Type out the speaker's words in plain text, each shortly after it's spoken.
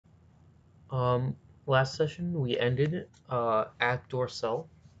Um, Last session we ended at Dorcel.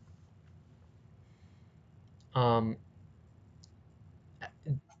 Um,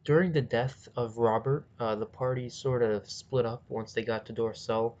 During the death of Robert, the party sort of split up once they got to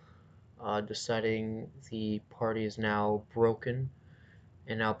Dorcel, deciding the party is now broken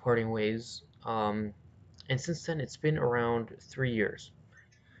and now parting ways. And since then, it's been around 3 years.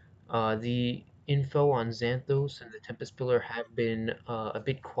 The info on Xanthos and the Tempest Pillar have been a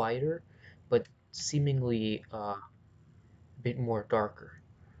bit quieter, but seemingly a bit more darker.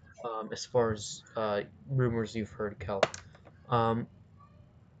 As far as rumors you've heard, Kel. Um,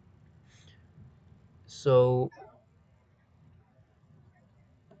 so,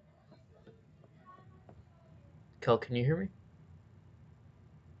 Kel, can you hear me?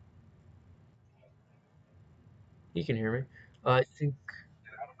 You can hear me. I think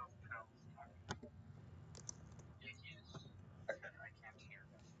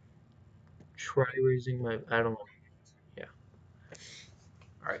try raising my. I don't know. Yeah.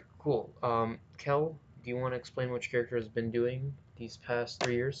 All right. Cool. Kel, do you want to explain what your character has been doing these past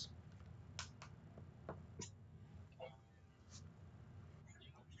 3 years?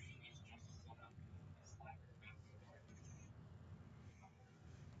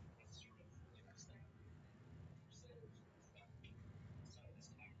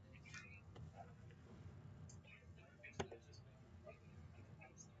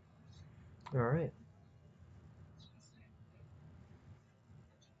 All right.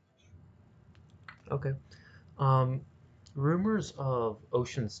 Okay. Um, Rumors of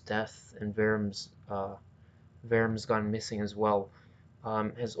Ocean's death and Verim's gone missing as well,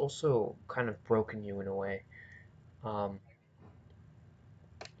 has also kind of broken you in a way. Um,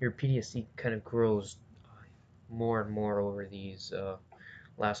 your PTSD kind of grows more and more over these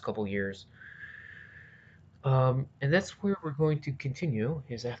last couple years. And that's where we're going to continue,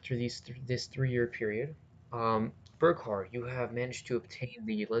 is after this 3 year period. Berghar, you have managed to obtain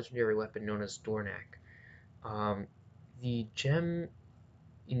the legendary weapon known as Dornak. Um, the gem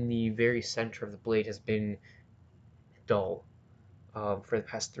in the very center of the blade has been dull for the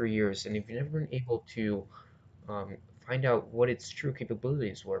past 3 years, and you've never been able to um, find out what its true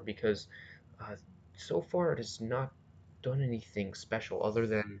capabilities were because uh, so far it has not done anything special other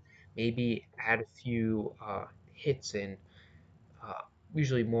than maybe add a few hits and uh,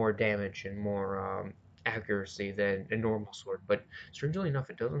 usually more damage and more accuracy than a normal sword. But strangely enough,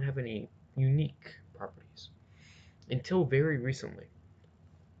 it doesn't have any unique properties until very recently,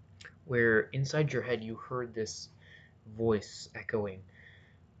 where inside your head you heard this voice echoing.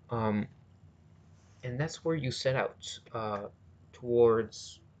 Um, and that's where you set out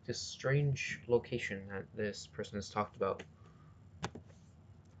towards this strange location that this person has talked about.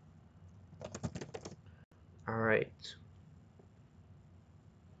 All right.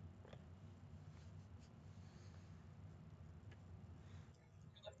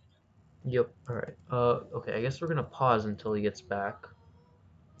 Yep. All right. Okay. I guess we're gonna pause until he gets back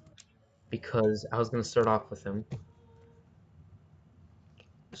because I was gonna start off with him.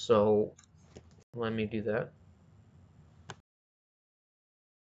 So let me do that.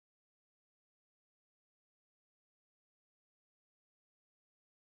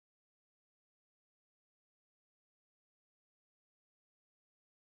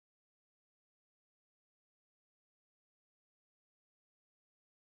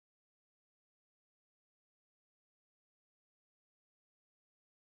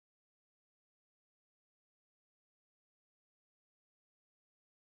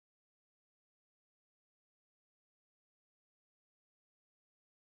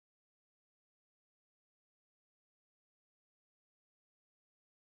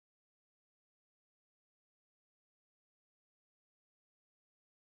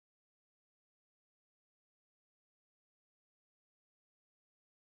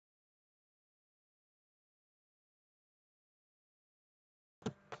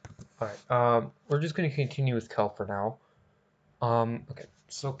 All right. We're just gonna continue with Kel for now. Okay.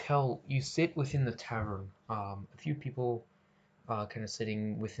 So Kel, you sit within the tavern. A few people, kind of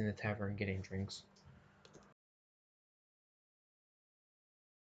sitting within the tavern getting drinks.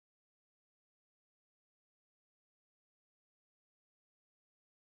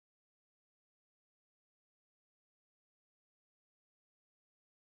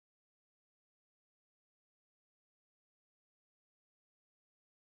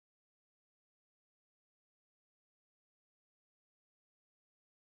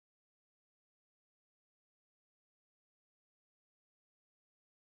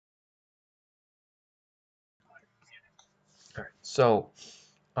 All right. So,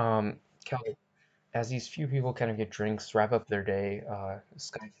 Kel, As these few people kind of get drinks, wrap up their day, the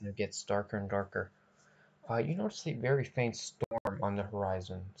sky kind of gets darker and darker. You notice a very faint storm on the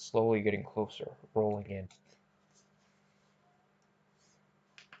horizon, slowly getting closer, rolling in.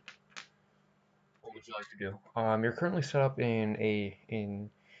 What would you like to do? You're currently set up in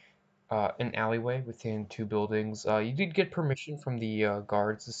an alleyway within two buildings. You did get permission from the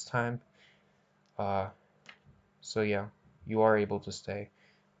guards this time, uh, so yeah, you are able to stay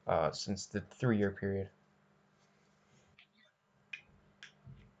since the 3 year period.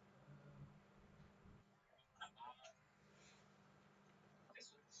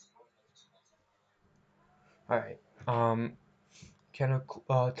 All right. Um, kind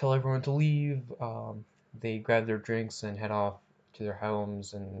of tell everyone to leave. They grab their drinks and head off to their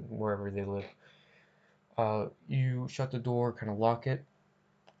homes and wherever they live. You shut the door, kind of lock it.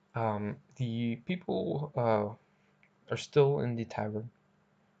 The people are still in the tavern.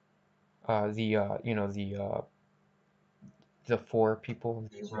 The four people,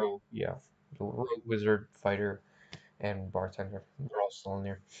 the rogue, yeah, the rogue wizard, fighter, and bartender. They're all still in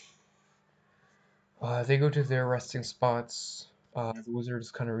there. They go to their resting spots. The wizard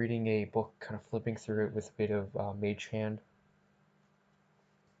is kind of reading a book, kind of flipping through it with a bit of mage hand.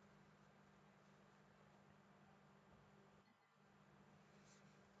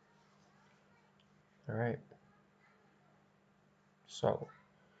 All right. So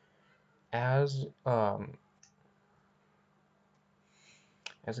as um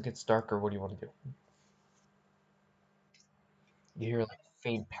as it gets darker, what do you want to do? You hear like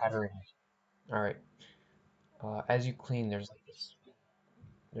faint pattering. All right. As you clean, there's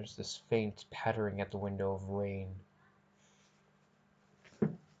this faint pattering at the window of rain,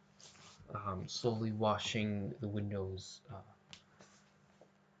 slowly washing the windows.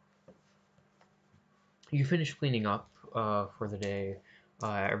 You finish cleaning up for the day.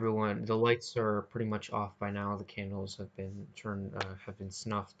 Everyone, the lights are pretty much off by now. The candles have been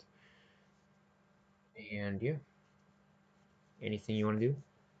snuffed, and yeah, anything you want to do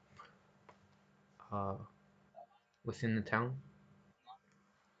uh, within the town?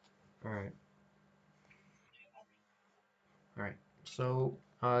 All right, all right. So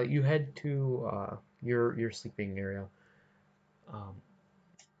you head to your sleeping area. Um,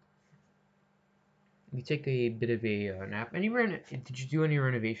 you take a bit of a nap. Did you do any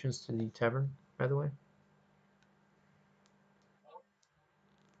renovations to the tavern, by the way?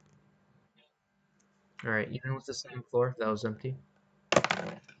 All right, even with the second floor that was empty.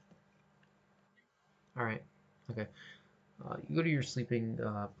 All right, okay. You go to your sleeping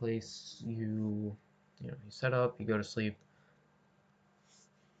place. You set up. You go to sleep,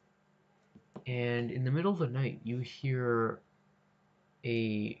 and in the middle of the night, you hear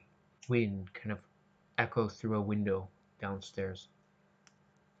a wind kind of echo through a window downstairs.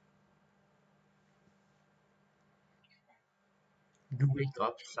 You wake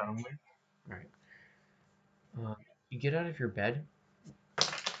up suddenly. All right. Uh, you get out of your bed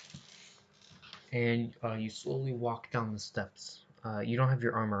and you slowly walk down the steps. You don't have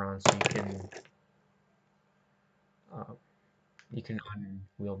your armor on, so uh, you can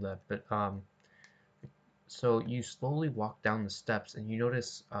unwield that. But so you slowly walk down the steps, and you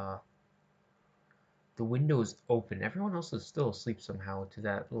notice the window is open. Everyone else is still asleep somehow to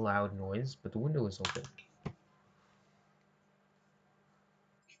that loud noise, but the window is open.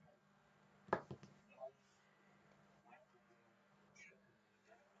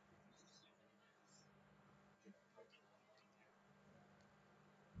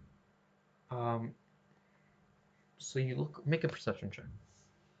 Um, so make a perception check.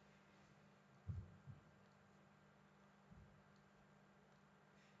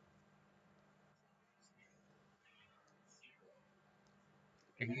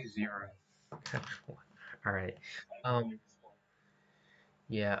 Maybe zero. All right. Um,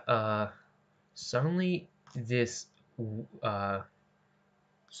 yeah. Suddenly this, uh,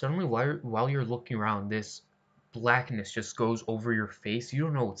 suddenly while you're looking around, this blackness just goes over your face. You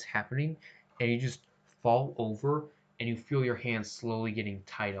don't know what's happening, and you just fall over, and you feel your hands slowly getting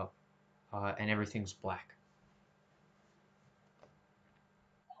tied up, and everything's black.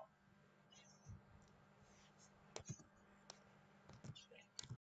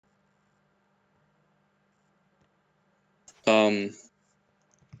 Um,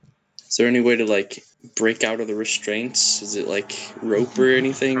 is there any way to like break out of the restraints? Is it like rope or You can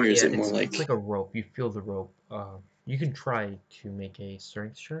anything, try. or is Yeah, it more it's like like a rope. You feel the rope. You can try to make a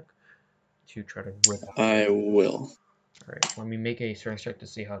strength check to try to rip out the rope. I will? All right, let me make a strength check to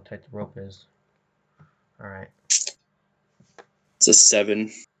see how tight the rope is. All right, It's a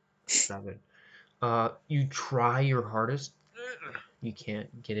 7. 7. You try your hardest. You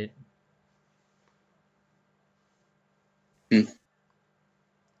can't get it. Hmm.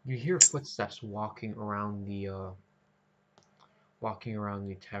 You hear footsteps walking around the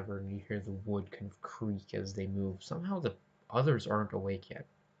tavern. You hear the wood kind of creak as they move. Somehow the others aren't awake yet,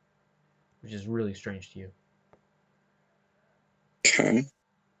 which is really strange to you. Okay.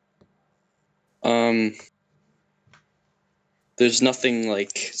 There's nothing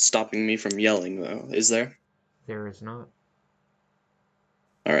like stopping me from yelling though, is there? There is not.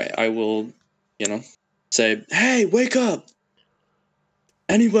 All right, I will, say, "Hey, wake up!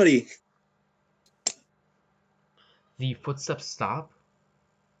 Anybody!" The footsteps stop,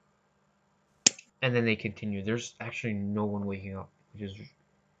 and then they continue. There's actually no one waking up, which is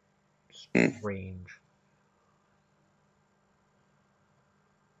Hmm. strange.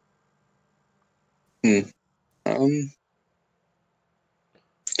 Hmm.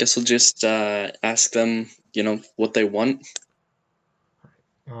 Guess I'll just ask them, what they want.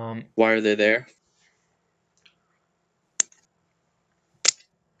 Um, Why are they there?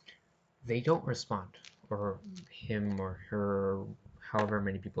 they don't respond, or him or her, however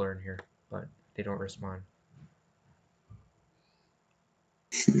many people are in here, but they don't respond.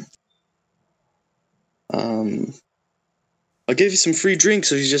 Um, I'll give you some free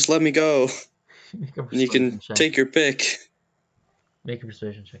drinks if you just let me go, Make a and you persuasion can check. take your pick. Make a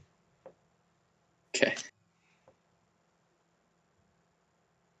persuasion check. Okay.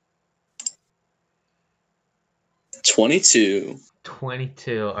 22.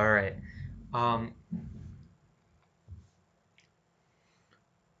 22. All right. Um,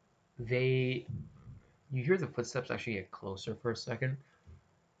 they you hear the footsteps actually get closer for a second.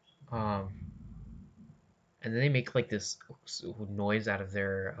 Um, and then they make like this noise out of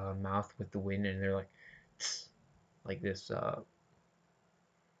their mouth with the wind, and they're like, "Tss," like this,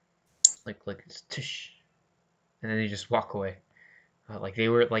 like this tish, and then they just walk away.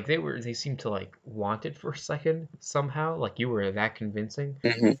 They seemed to like want it for a second somehow. Like you were that convincing.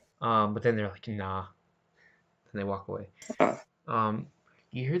 Mm-hmm. But then they're like, nah, and they walk away. Ah, Um,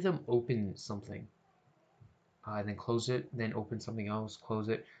 you hear them open something, then close it, then open something else, close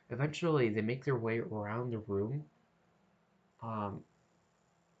it. Eventually, they make their way around the room. Um,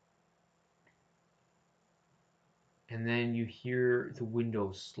 and then you hear the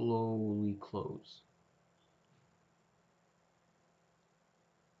window slowly close,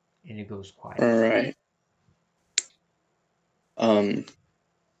 and it goes quiet. all right. Um,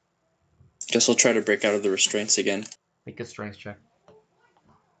 guess I'll try to break out of the restraints again. Make a strength check.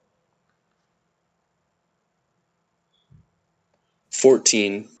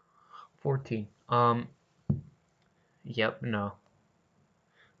 14. 14. Yep, no.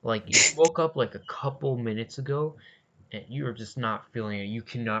 Like you woke up like a couple minutes ago, and you're just not feeling it. You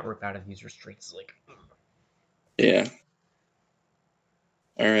cannot rip out of these restraints. Like, Yeah.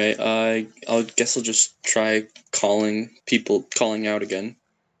 All right. I'll guess I'll just try calling out again. all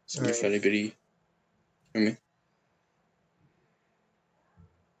See if right. anybody hear me.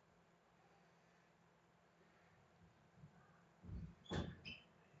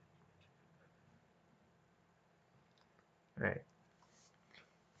 All right.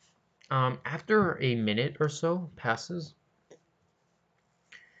 After a minute or so passes,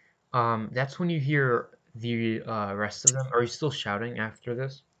 that's when you hear the rest of them. Are you still shouting after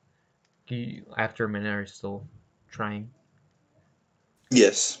this? After a minute, are you still trying?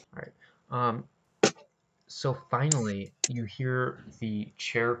 Yes. All right. Um, so finally, you hear the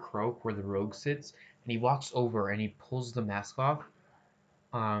chair croak where the rogue sits, and he walks over and he pulls the mask off.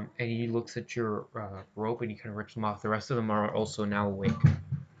 And he looks at your rope and he kind of rips them off. The rest of them are also now awake.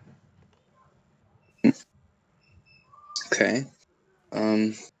 Okay.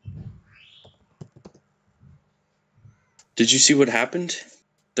 Um, did you see what happened?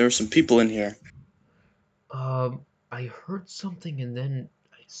 There were some people in here. I heard something and then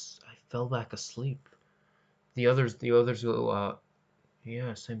I fell back asleep. The others go,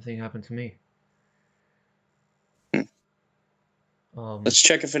 yeah, same thing happened to me. Hmm. Um, Let's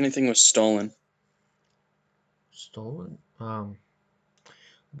check if anything was stolen. stolen?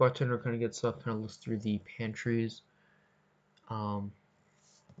 Bartender kind of gets up, kind of looks through the pantries. Um,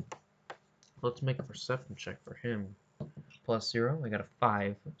 let's make a perception check for him. +0, I got a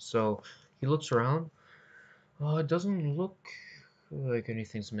 5. So he looks around. It doesn't look like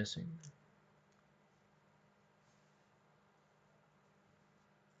anything's missing.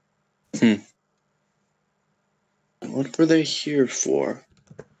 Hmm. What were they here for?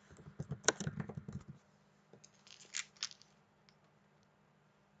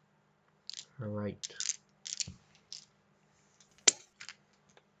 All right.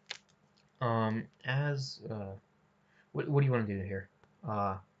 As what do you want to do here?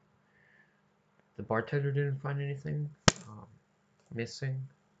 Uh, the bartender didn't find anything. missing?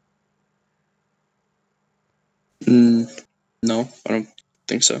 Mm, no, I don't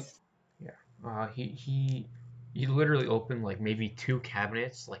think so. Yeah. He literally opened like maybe two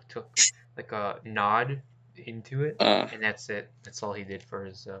cabinets, like took like a nod into it, Uh, and that's it. That's all he did for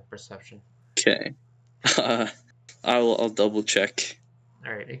his perception. okay. Uh, I'll double check.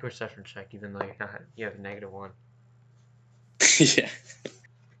 All right, make a perception check, even though you have a -1. Yeah,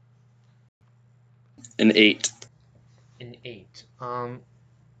 an 8. An 8.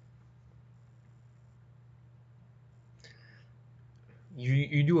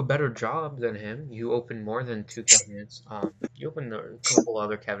 You do a better job than him. You open more than two cabinets. You open a couple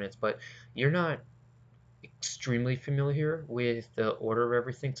other cabinets, but you're not extremely familiar with the order of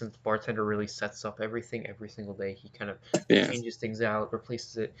everything since the bartender really sets up everything every single day. He kind of Yeah. changes things out,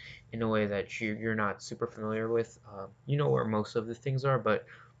 replaces it in a way that you're not super familiar with. You know where most of the things are, but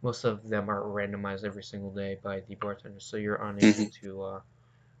most of them are randomized every single day by the bartender, so you're unable Hmm. to.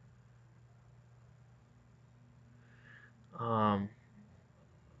 Um,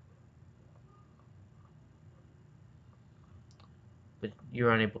 but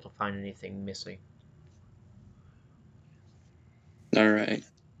you're unable to find anything missing. All right.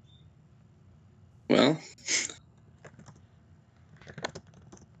 Well,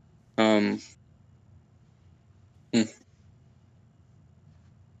 um, hmm,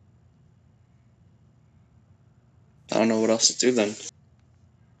 I don't know what else to do then.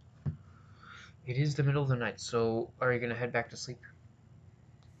 It is the middle of the night, so are you gonna head back to sleep?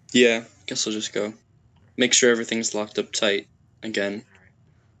 Yeah, guess I'll just go. Make sure everything's locked up tight again, All right.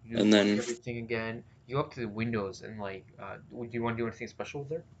 You and lock then everything again. You go up to the windows and like, do you want to do anything special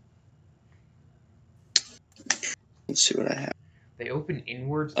there? let's see what I have. They open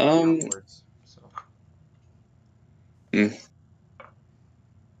inwards and Um, outwards. So, hmm,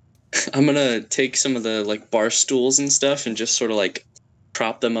 I'm gonna take some of the like bar stools and stuff and just sort of like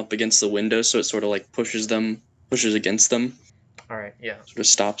prop them up against the window so it sort of like pushes against them, all right, yeah, sort of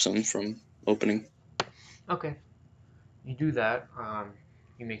stops them from opening. okay. You do that.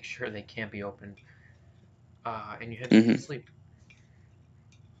 You make sure they can't be opened, and you head back to Hmm. sleep.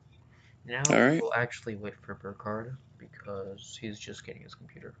 All Now right. we'll actually wait for Burkhardt because he's just getting his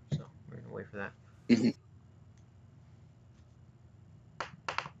computer. So we're gonna wait for that. Hmm.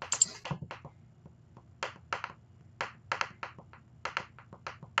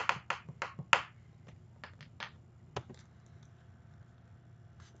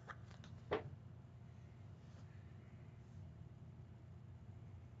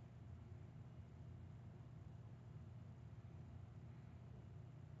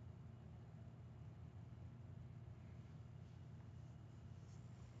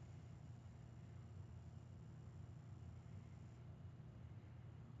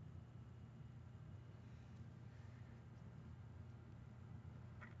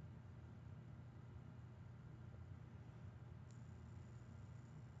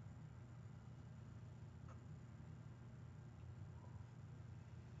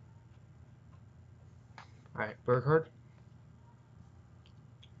 All right, Burkhardt.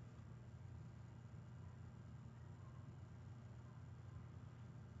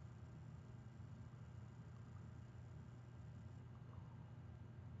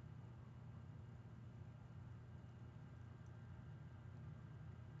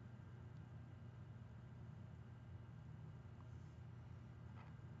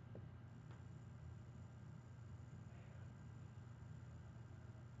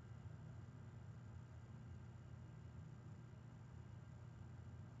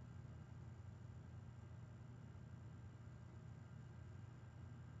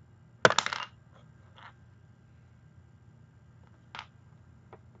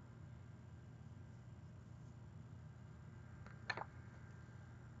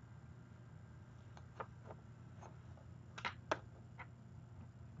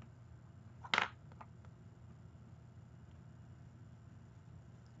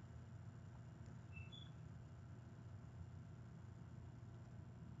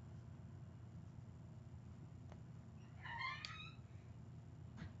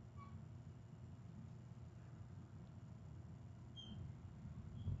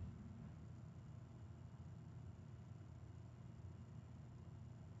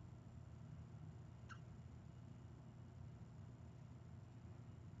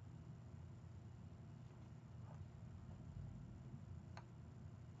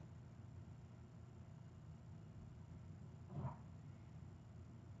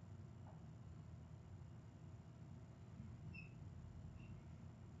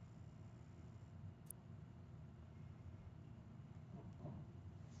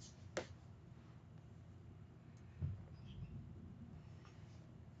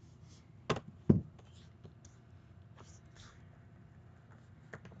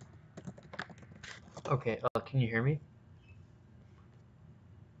 Okay, can you hear me?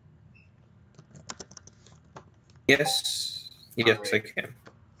 Yes. All Yes, right. I can.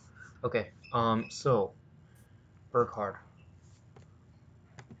 Okay. So Burkhard,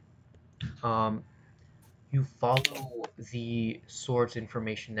 um, you follow the sword's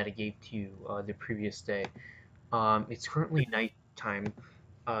information that it gave to you the previous day. It's currently nighttime.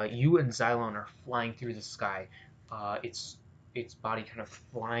 You and Xylon are flying through the sky. Its body kind of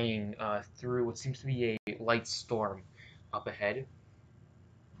flying through what seems to be a light storm up ahead.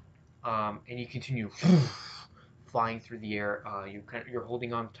 And you continue flying through the air. You're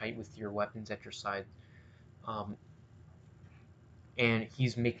holding on tight with your weapons at your side. Um, and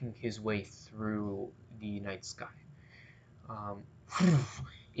he's making his way through the night sky. Um,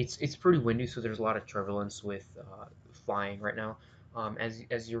 it's pretty windy, so there's a lot of turbulence with flying right now.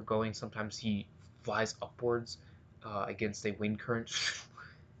 As you're going, sometimes he flies upwards against a wind current,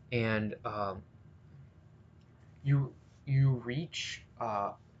 and you you reach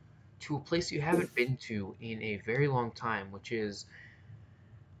to a place you haven't been to in a very long time, which is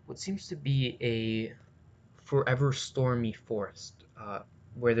what seems to be a forever stormy forest,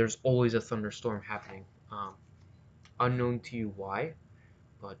 where there's always a thunderstorm happening. Unknown to you why,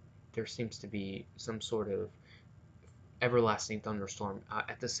 but there seems to be some sort of everlasting thunderstorm.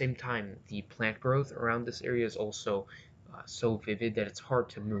 At the same time, the plant growth around this area is also so vivid that it's hard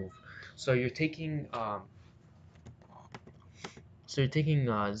to move. So you're taking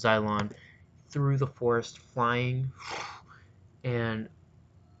Xylon through the forest, flying, and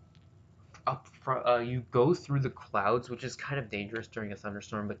you go through the clouds, which is kind of dangerous during a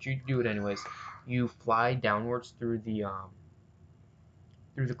thunderstorm, but you do it anyways. You fly downwards through the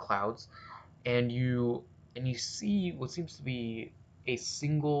clouds, and you see what seems to be a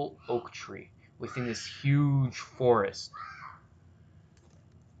single oak tree within this huge forest.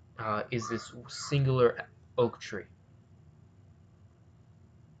 Is this singular oak tree?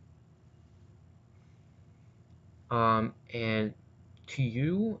 And to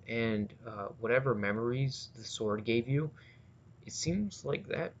you and whatever memories the sword gave you, it seems like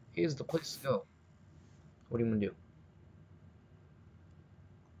that is the place to go. What do you want to do?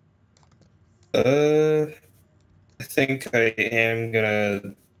 I think I am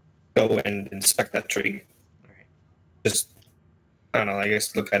gonna go and inspect that tree. All right. Just, I don't know, I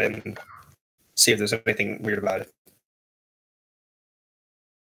guess look at it and see if there's anything weird about it.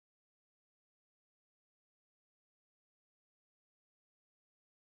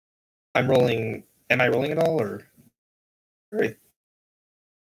 I'm rolling. Am I rolling at all, or? Right.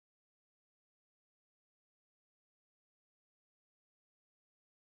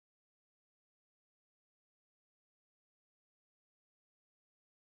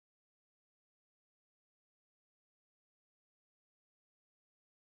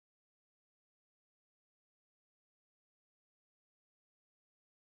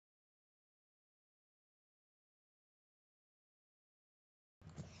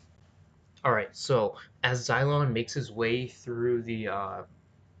 All right. So as Xylon makes his way through uh,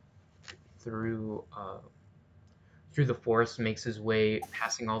 through the forest, makes his way,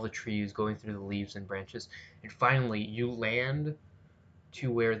 passing all the trees, going through the leaves and branches, and finally you land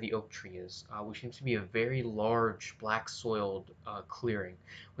to where the oak tree is, which seems to be a very large black soiled clearing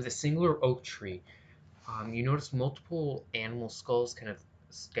with a singular oak tree. You notice multiple animal skulls kind of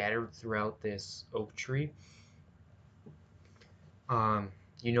scattered throughout this oak tree. Um,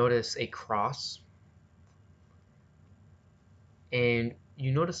 you notice a cross, and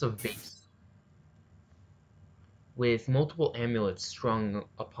you notice a vase with multiple amulets strung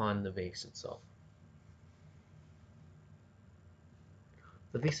upon the vase itself.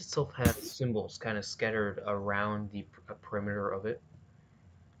 The vase itself has symbols kind of scattered around the perimeter of it,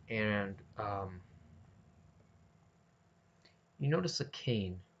 and you notice a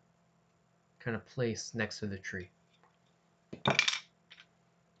cane kind of placed next to the tree.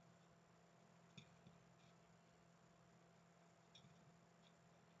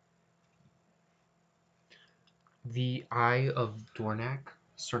 The eye of Dornak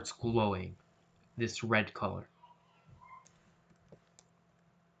starts glowing this red color.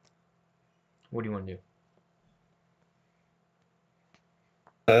 What do you want to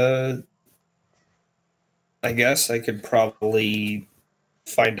do? Uh, I guess I could probably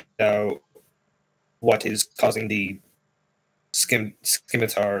find out what is causing the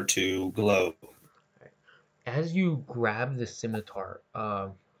scimitar to glow. As you grab the scimitar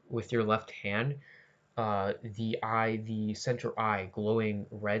with your left hand, the center eye, glowing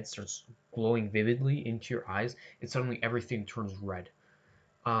red, starts glowing vividly into your eyes, and suddenly everything turns red.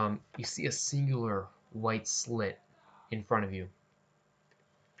 You see a singular white slit in front of you.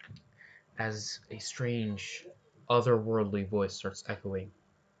 as a strange, otherworldly voice starts echoing.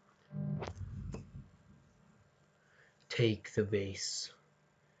 Take the vase.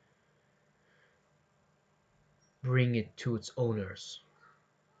 Bring it to its owners.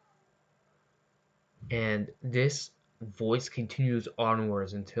 And this voice continues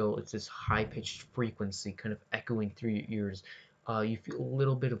onwards until it's this high-pitched frequency kind of echoing through your ears. You feel a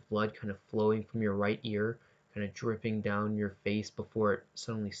little bit of blood kind of flowing from your right ear, kind of dripping down your face before it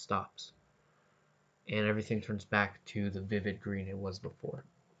suddenly stops. And everything turns back to the vivid green it was before.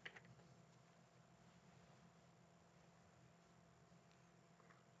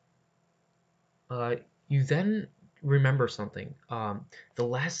 You then remember something. The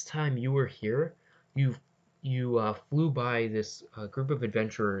last time you were here, you flew by this group of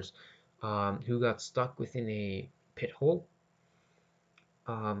adventurers who got stuck within a pit hole,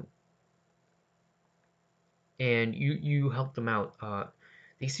 um, and you helped them out.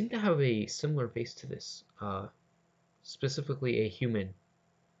 They seem to have a similar base to this. Specifically, a human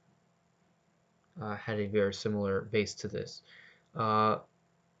had a very similar base to this. Uh,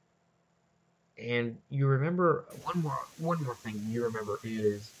 and you remember one more thing you remember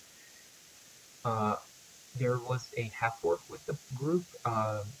is uh, there was a half-orc with the group,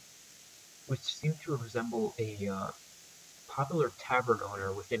 which seemed to resemble a popular tavern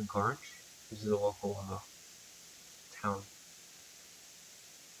owner within Garch. This is a local town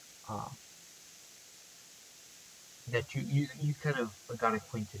uh, that you kind of got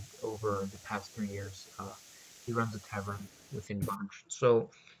acquainted over the past 3 years. He runs a tavern within Garch. So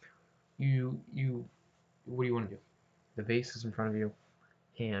you what do you want to do? The vase is in front of you,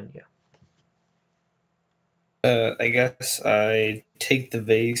 and yeah. I guess I take the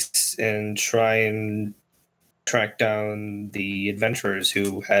vase and try and track down the adventurers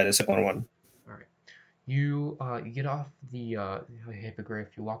who had a similar one. All right. You get off the hippogriff.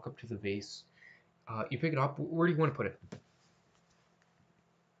 You walk up to the vase. You pick it up. Where do you want to put it?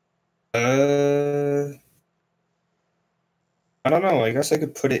 I don't know. I guess I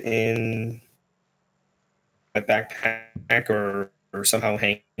could put it in my backpack or somehow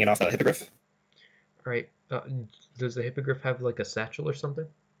hang it off the hippogriff. All right. Does the hippogriff have like a satchel or something?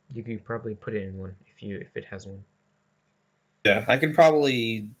 You could probably put it in one if it has one. Yeah, I could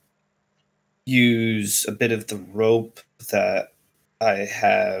probably use a bit of the rope that I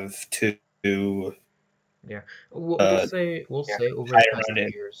have to Yeah. We'll say over tie the past around three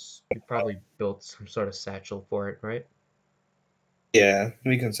it. years, you probably built some sort of satchel for it, right? Yeah,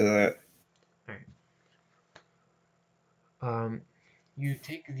 we can say that. All right. You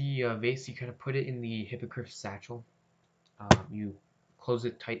take the vase. You kind of put it in the hippogriff satchel. You close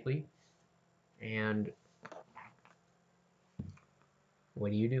it tightly, and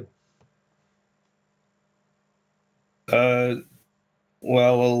what do you do? Uh,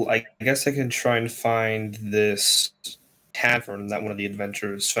 well, I guess I can try and find this tavern that one of the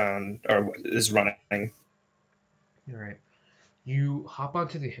adventurers found or is running. All right. You hop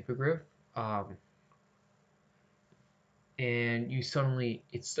onto the hippogriff, um, and you suddenly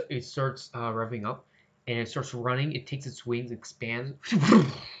it starts revving up, and it starts running. It takes its wings, expands,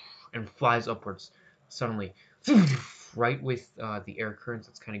 and flies upwards. Suddenly, right with the air currents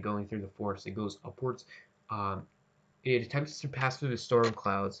that's kind of going through the forest, it goes upwards. Um, it attempts to pass through the storm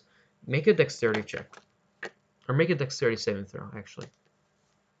clouds. Make a dexterity check, or make a dexterity saving throw, actually.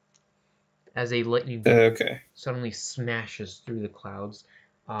 As a lightning bolt Okay. suddenly smashes through the clouds,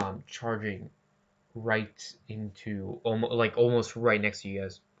 charging right into almost right next to you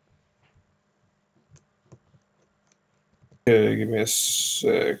guys. Okay, give me a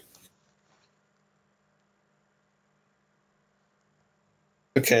sec.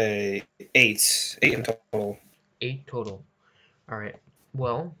 Okay, eight in total. 8 total. All right.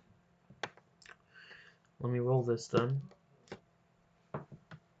 Well, let me roll this then.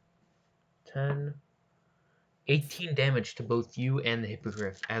 10, 18 damage to both you and the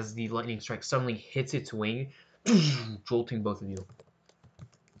hippogriff as the lightning strike suddenly hits its wing, jolting both of you.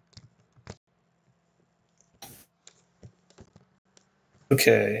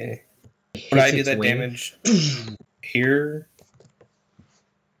 Okay. Would Hits I do its that wing. damage here?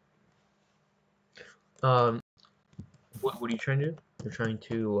 What are you trying to do? You're trying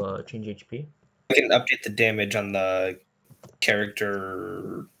to change HP? I can update the damage on the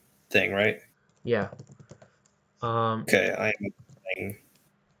character thing, right? Yeah. Okay, I'm.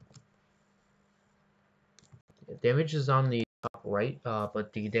 Damage is on the top right,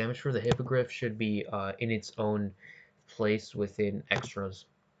 but the damage for the hippogriff should be in its own place within extras.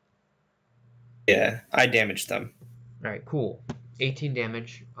 Yeah, I damaged them. All right, cool. 18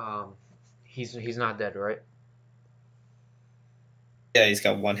 damage. He's not dead, right? Yeah, he's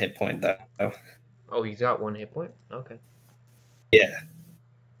got 1 hit point though. Oh, he's got 1 hit point? Okay. Yeah.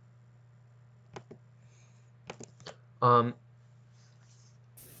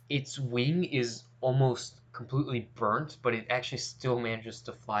 Its wing is almost completely burnt, but it actually still manages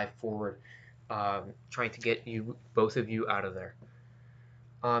to fly forward, trying to get both of you out of there.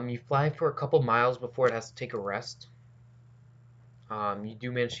 You fly for a couple miles before it has to take a rest. You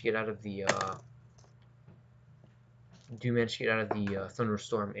do manage to get out of the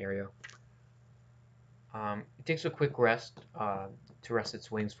thunderstorm area. It takes a quick rest to rest its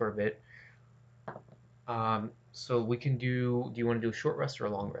wings for a bit. So we can do. Do you want to do a short rest or a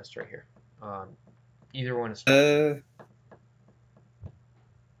long rest right here? Either one is fine.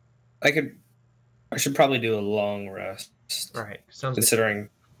 I should probably do a long rest. All right, sounds good. Considering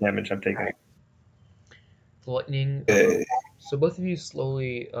damage I'm taking. The lightning. So both of you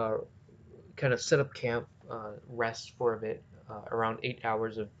slowly kind of set up camp, rest for a bit, around 8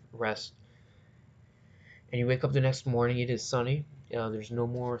 hours of rest, and you wake up the next morning. It is sunny. There's no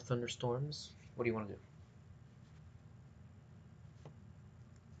more thunderstorms. What do you want to do?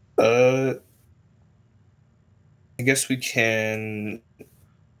 I guess we can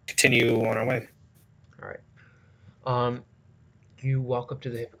continue on our way. All right. You walk up to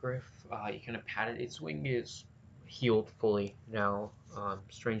the hippogriff. You kind of pat it. Its wing is healed fully now.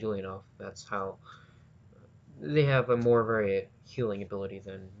 Strangely enough, that's how they have a more very healing ability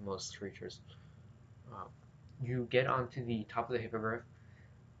than most creatures. You get onto the top of the hippogriff.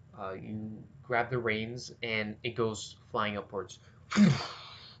 You grab the reins, and it goes flying upwards.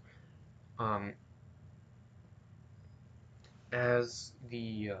 um, as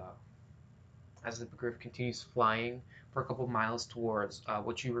the hippogriff continues flying for a couple miles towards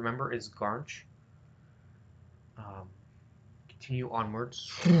what you remember is Garnch. Continue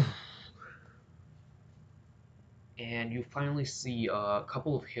onwards. And you finally see a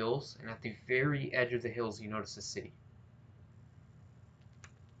couple of hills, and at the very edge of the hills you notice a city.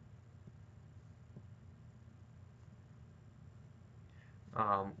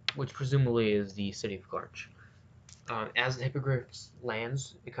 Which presumably is the city of Garch. As the hippogriff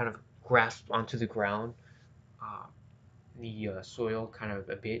lands, it kind of grasps onto the ground. The soil kind of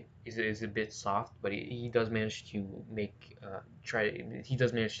is a bit soft, but he does manage to he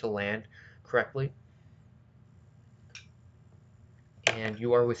does manage to land correctly. And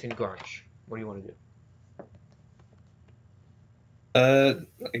you are within Garch. What do you want to do?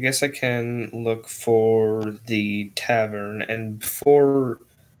 I guess I can look for the tavern. And before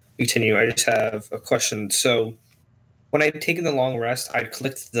we continue, I just have a question. So, when I'd taken the long rest, I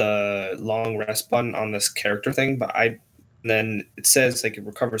clicked the long rest button on this character thing, but then it says like it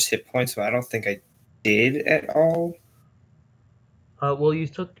recovers hit points, but I don't think I did at all. Well, you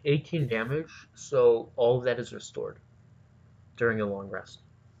took 18 damage, so all of that is restored during a long rest.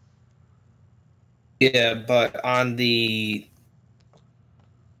 Yeah, but on the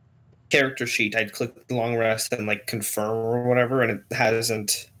character sheet, I'd click the long rest and like confirm or whatever, and it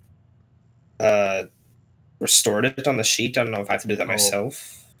hasn't restored it on the sheet. I don't know if I have to do that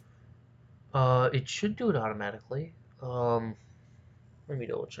myself. It should do it automatically. Let me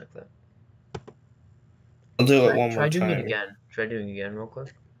double check that. I'll do it one more time. Try doing it again. Try doing it again real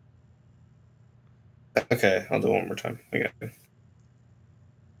quick. Okay, I'll do it one more time. Okay.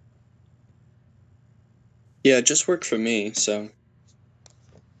 Yeah, it just worked for me, so.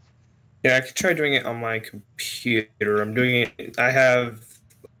 Yeah, I could try doing it on my computer. I have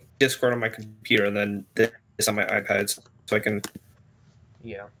Discord on my computer and then this on my iPad, so I can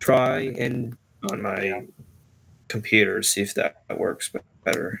try and on my computer, see if that works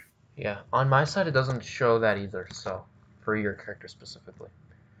better. Yeah, on my side it doesn't show that either, so for your character specifically.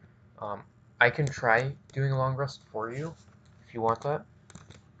 I can try doing a long rest for you if you want that.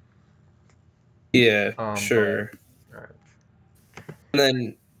 Yeah, sure. Alright. And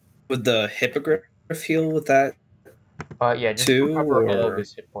then would the hippogriff heal with that? Yeah, just recover all of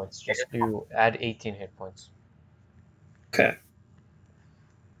his hit points. Just add 18 hit points. Okay.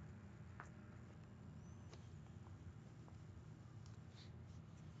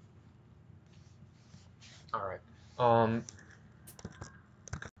 Alright.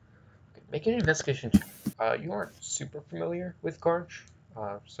 Make an investigation check. You aren't super familiar with Garch,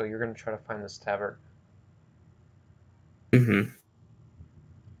 so you're going to try to find this tavern. Mm-hmm.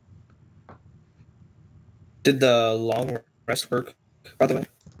 Did the long rest work, by the way?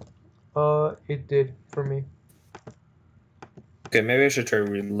 It did for me. Okay, maybe I should try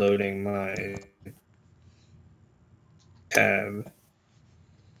reloading my tab.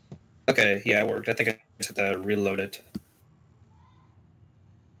 Okay, yeah, it worked. I think I just have to reload it.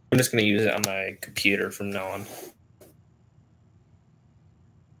 I'm just going to use it on my computer from now on.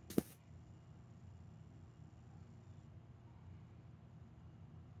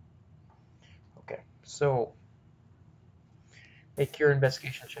 So make your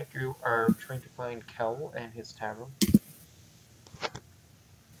investigation check. You are trying to find Kel and his tavern.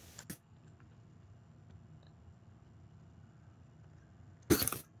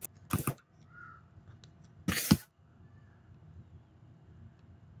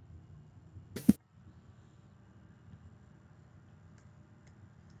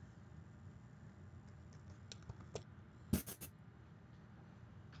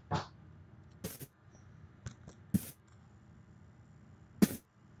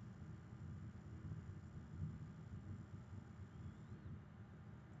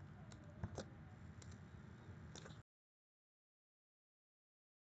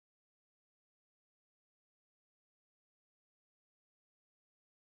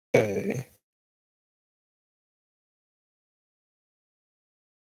 Okay.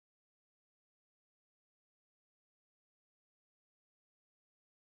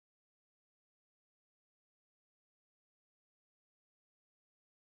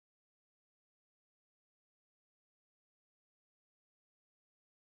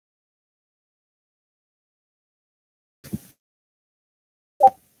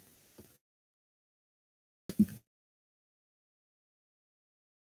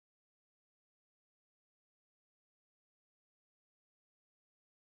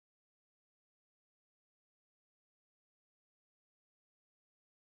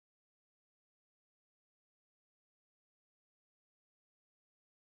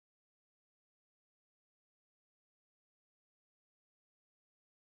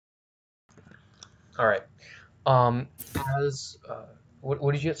 All right. As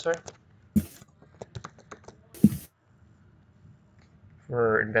what did you get? Sorry,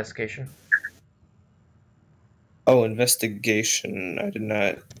 for investigation. Oh, investigation. I did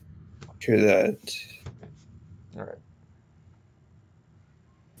not hear that. All right.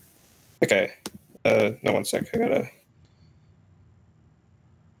 Okay. No, one sec. I gotta.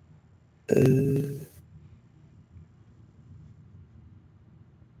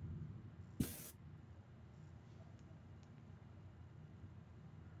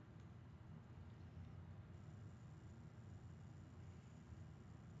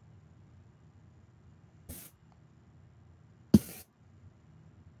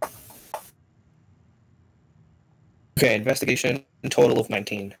 Okay, investigation. Total of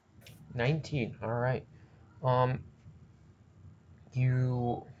 19. 19. All right. Um,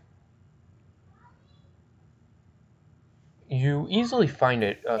 you you easily find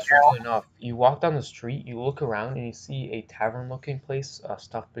it. Strangely enough, you walk down the street, you look around, and you see a tavern-looking place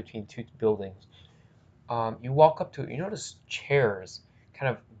stuffed between two buildings. You walk up to it. You notice chairs kind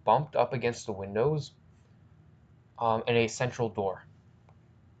of bumped up against the windows, and a central door.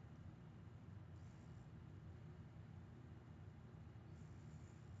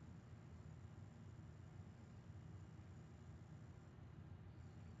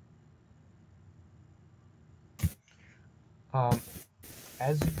 Um,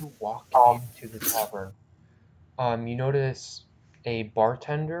 as you walk into the tavern, you notice a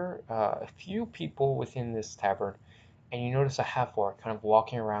bartender, a few people within this tavern, and you notice a half orc kind of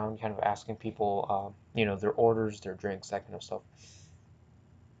walking around, kind of asking people, their orders, their drinks, that kind of stuff.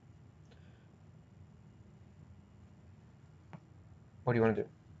 What do you want to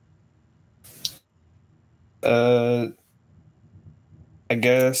do? I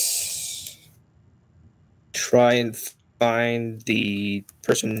guess try and find the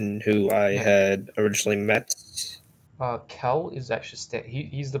person who I Yeah. had originally met. Kel is actually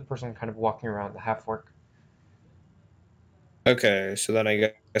he's the person kind of walking around, the half orc. Okay, so then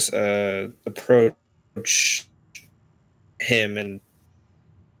I guess approach him and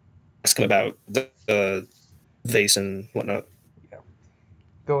ask him about the vase and whatnot. Yeah.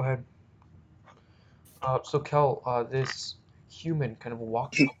 Go ahead. So Kel, this human kind of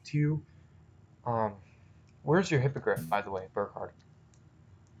walks up to you. Um, where's your hippogriff, by the way, Burkhard?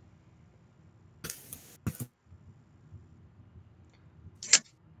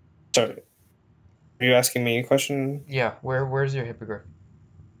 Sorry, are you asking me a question? Yeah, where's your hippogriff?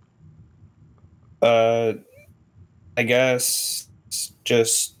 Uh, I guess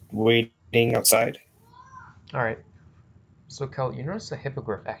just waiting outside. All right. So Kel, you notice the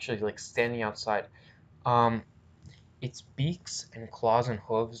hippogriff actually like standing outside. Um, its beaks and claws and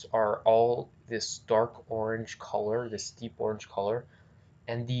hooves are all this dark orange color, this deep orange color,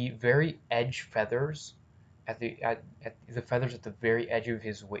 and the very edge feathers at the feathers at the very edge of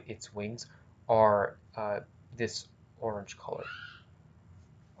its wings are this orange color.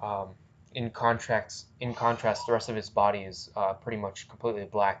 Um, in contrast, the rest of its body is pretty much completely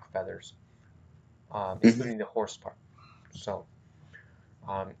black feathers, including the horse part. So,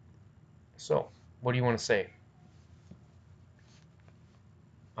 um, so What do you want to say,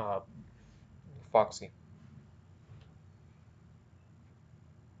 uh, Foxy?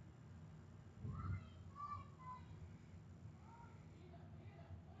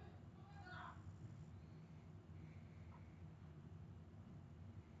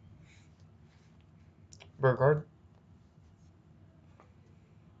 Burgard?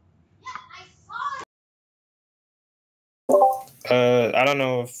 I don't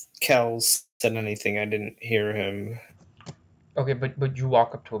know if Kel said anything. I didn't hear him. Okay, but you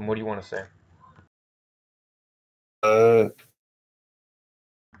walk up to him. What do you want to say? Uh,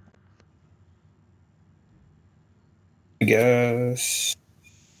 I guess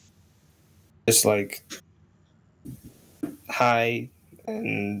just like hi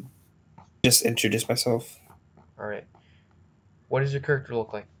and just introduce myself. All right. What does your character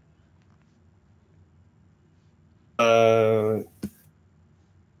look like? Uh,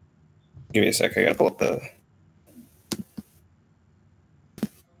 Give me a sec. I gotta pull up the.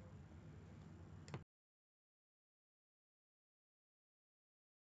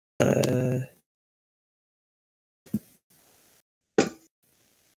 Uh,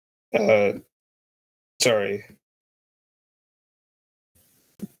 uh, Sorry.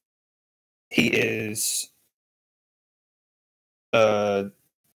 He is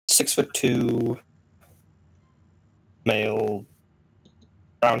 6'2", male,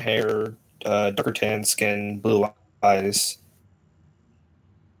 brown hair, darker tan skin, blue eyes.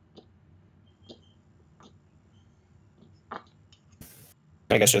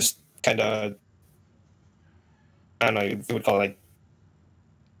 I guess just kind of, I don't know, you would call it like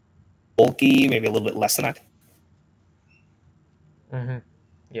bulky, maybe a little bit less than that. Mm-hmm.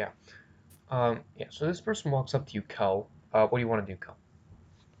 Yeah. Yeah. So this person walks up to you, Kel. What do you want to do,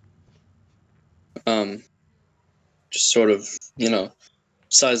 Kel? Just sort of,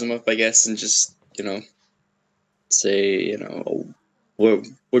 size them up, I guess, and just, say, "Oh,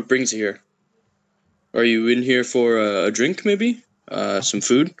 what brings you here? Are you in here for a drink, maybe? Some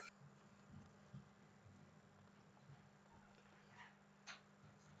food?"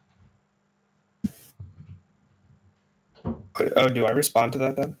 Oh, do I respond to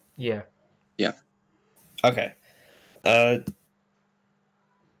that then? Yeah. Yeah. Okay.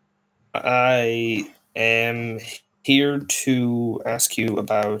 I am here to ask you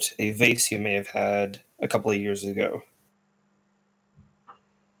about a vase you may have had a couple of years ago.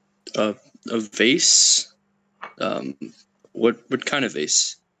 A vase? What kind of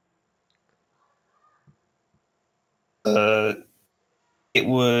vase? Uh, it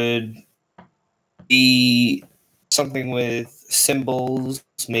would be something with symbols,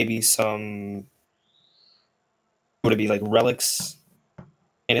 maybe some. Would it be like relics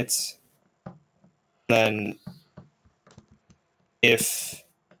in it? Then, if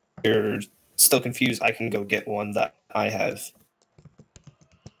you're still confused, I can go get one that I have.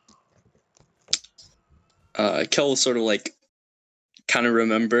 Kel will sort of like kind of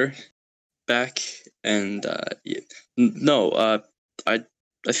remember back, and no, I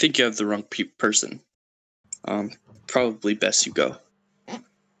think you have the wrong person. Probably best you go.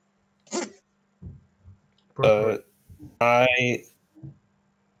 Uh, I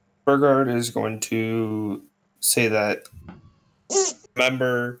Burgard is going to say that.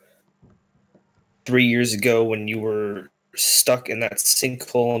 Remember 3 years ago when you were stuck in that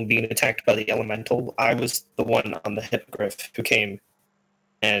sinkhole and being attacked by the elemental? I was the one on the hippogriff who came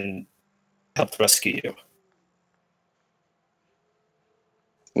and helped rescue you.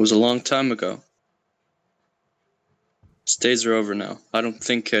 It was a long time ago. Those days are over now. I don't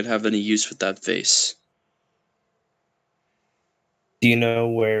think I'd have any use with that vase. Do you know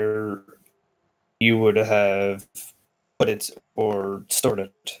where you would have put it or stored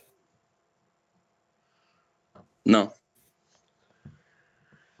it? No.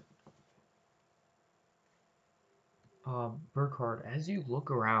 Burkhard, as you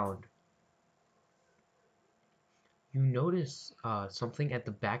look around, you notice something at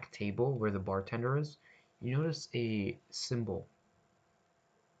the back table where the bartender is. You notice a symbol.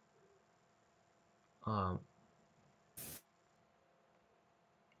 Um,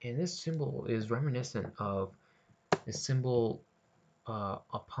 and this symbol is reminiscent of the symbol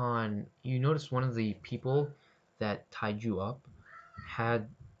upon. You notice one of the people that tied you up had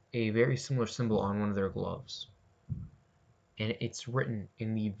a very similar symbol on one of their gloves. And it's written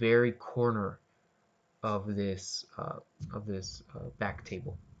in the very corner of this back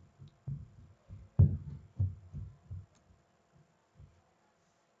table.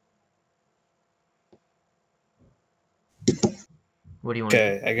 What do you want to do?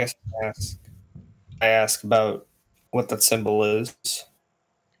 Okay, I guess I ask about what that symbol is.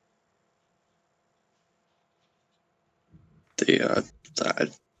 I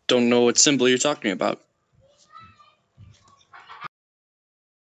don't know what symbol you're talking about.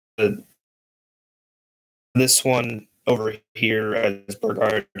 This one over here, as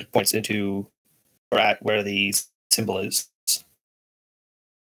Burgard points into or at where the symbol is.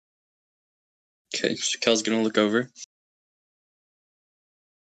 Okay, so Kel's gonna look over.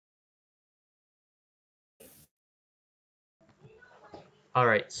 All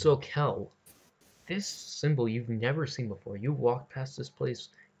right, so Kel, this symbol you've never seen before. You walked past this place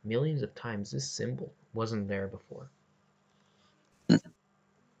millions of times. This symbol wasn't there before.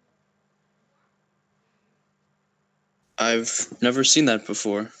 I've never seen that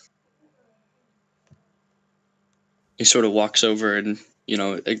before. He sort of walks over and,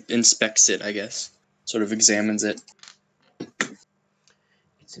 inspects it, I guess. Sort of examines it. It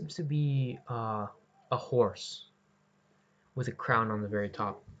seems to be a horse with a crown on the very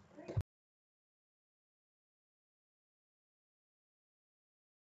top.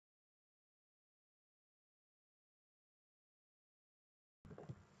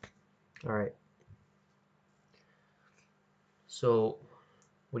 All right. So,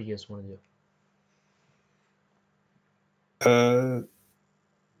 what do you guys want to do?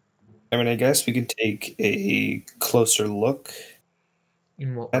 I guess we could take a closer look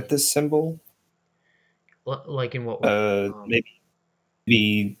In what way? at this symbol. Like in what way?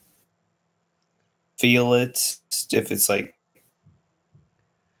 Maybe feel it if it's like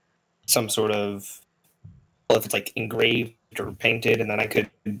some sort of, well, if it's like engraved or painted, and then I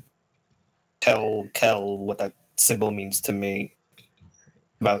could tell Kel what that symbol means to me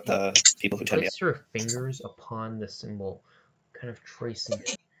about the people who tell me. Place your fingers upon the symbol, kind of tracing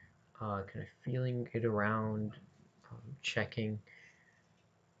it, kind of feeling it around, checking,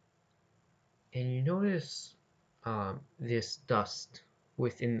 and you notice this dust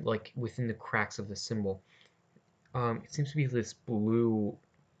within the cracks of the symbol. It seems to be this blue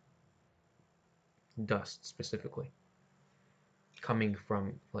dust specifically, coming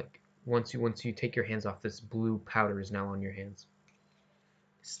from once you take your hands off, this blue powder is now on your hands,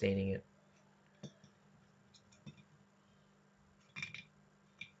 staining it.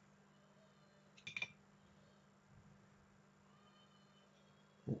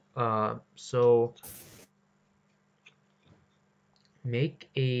 So make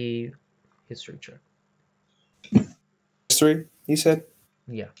a history check. History, you said?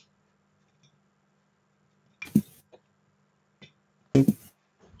 Yeah.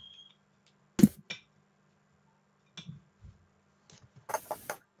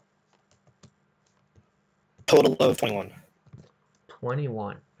 Total of 21.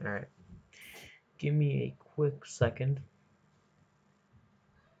 21. All right. Give me a quick second.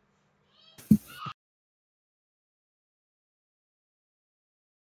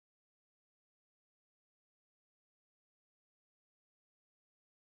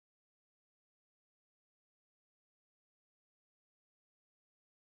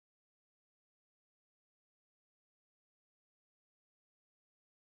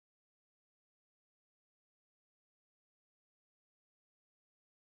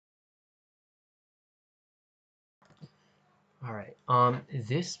 All right.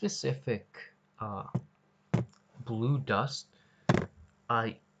 This specific uh, blue dust,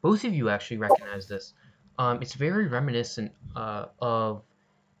 both of you actually recognize this. It's very reminiscent of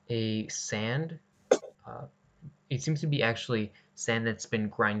a sand. Uh, it seems to be actually sand that's been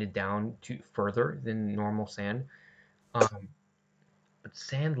grinded down to further than normal sand. Um, but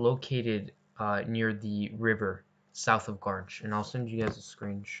sand located near the river south of Garch, and I'll send you guys a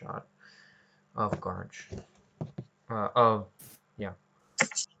screenshot of Garch. Yeah.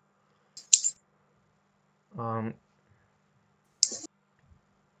 Um,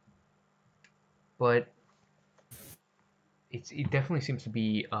 but it definitely seems to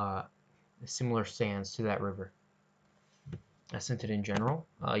be similar sands to that river. I sent it in general.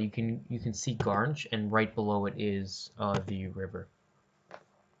 You can see Garch, and right below it is the river.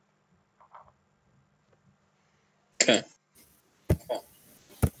 Okay.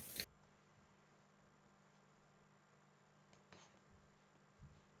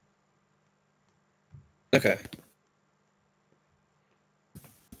 Okay.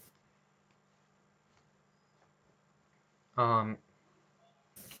 Um,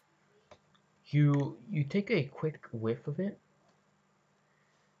 you take a quick whiff of it,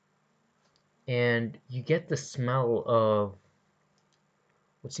 and you get the smell of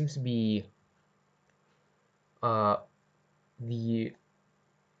what seems to be uh the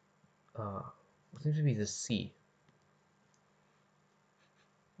what seems to be the sea.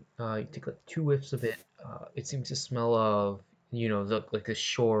 You take like two whiffs of it. It seems to smell of the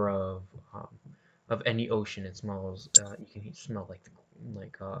shore of of any ocean. It smells. You can smell like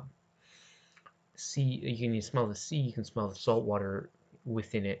sea. You can smell the sea. You can smell the salt water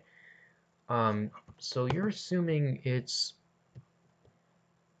within it. So you're assuming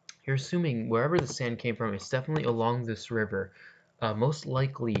wherever the sand came from, it's definitely along this river, most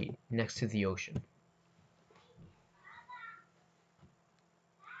likely next to the ocean.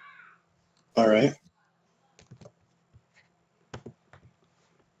 All right.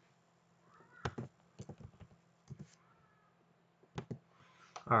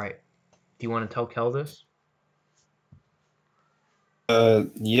 All right. Do you want to tell Kel this?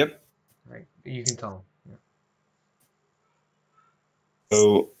 Yep. All right. You can tell him.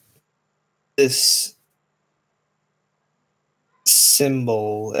 So this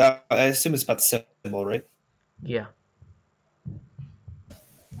symbol, I assume it's about the symbol, right? Yeah.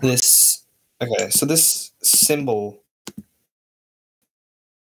 So this symbol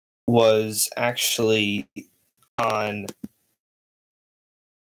was actually on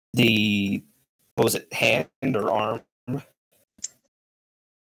the, what was it, hand or arm?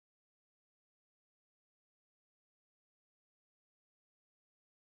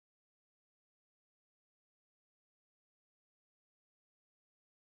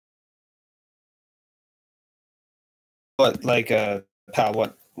 What, like, pal,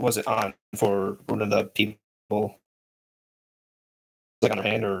 what was it on for one of the people? Like on her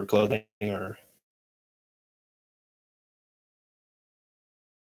hand or clothing or?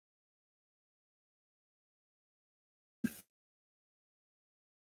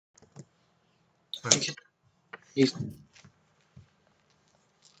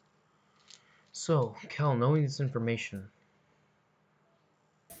 So, Kel, knowing this information,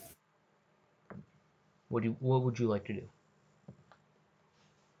 what would you like to do?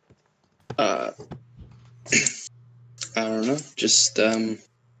 Uh, I don't know. Just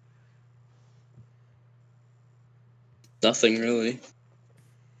nothing really.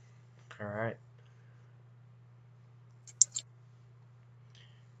 All right.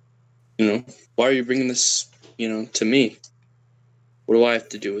 You know, why are you bringing this? You know, to me. What do I have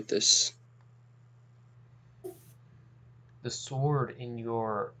to do with this? The sword in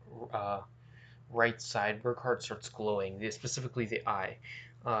your right side, Burkhardt starts glowing. Specifically the eye,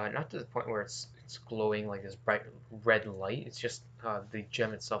 not to the point where it's glowing like this bright red light. It's just the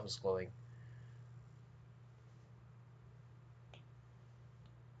gem itself is glowing.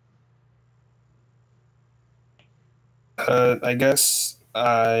 I guess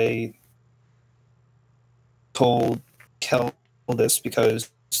I told Kel this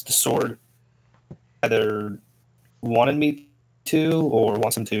because the sword either wanted me to or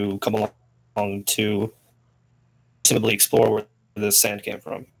wants him to come along to simply explore where the sand came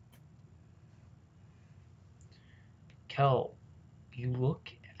from. Kel, you look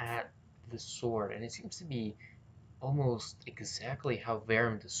at the sword, and it seems to be almost exactly how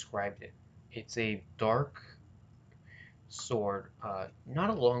Verum described it. It's a dark sword, not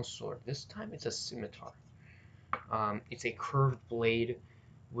a long sword. This time it's a scimitar. It's a curved blade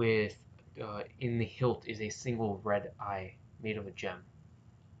with, in the hilt is a single red eye made of a gem.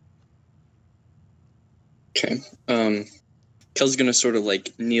 Okay. Kel's gonna sort of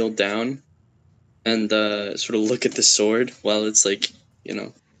like kneel down and sort of look at the sword while it's like, you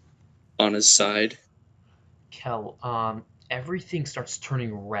know, on his side. Kel, everything starts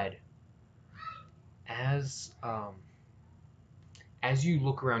turning red as as you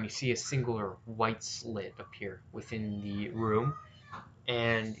look around. You see a singular white slit appear within the room,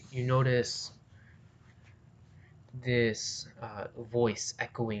 and you notice this voice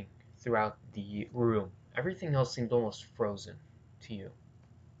echoing throughout the room. Everything else seemed almost frozen to you.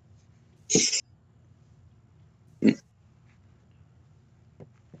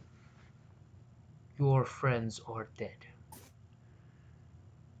 Your friends are dead,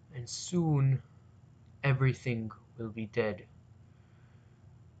 and soon everything will be dead.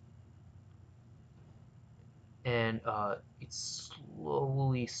 And it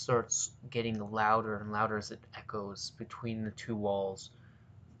slowly starts getting louder and louder as it echoes between the two walls.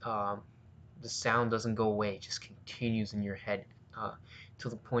 Um, the sound doesn't go away; it just continues in your head to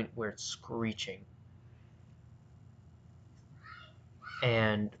the point where it's screeching.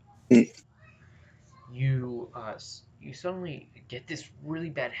 And you suddenly get this really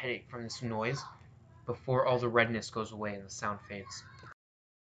bad headache from this noise before all the redness goes away and the sound fades.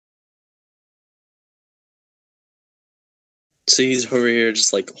 So he's over here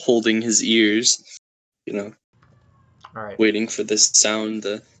just like holding his ears, you know, All right. waiting for this sound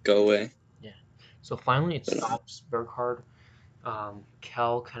to go away. Yeah. So finally it You know. stops. Berghard.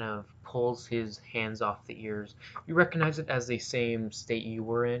 Kel kind of pulls his hands off the ears. You recognize it as the same state you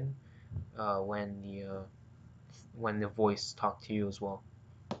were in when the voice talked to you as well.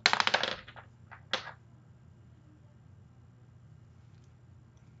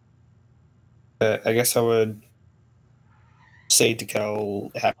 I guess I would say to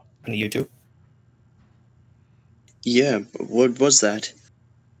Kel, it happened to you too. Yeah, but what was that?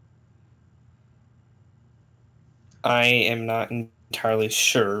 I am not entirely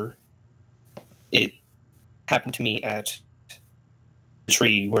sure. It happened to me at the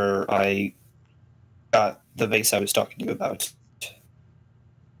tree where I got the vase I was talking to you about.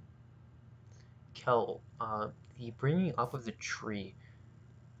 Kel, the bringing up of the tree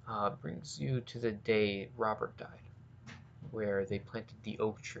brings you to the day Robert died, where they planted the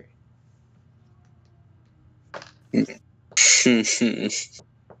oak tree.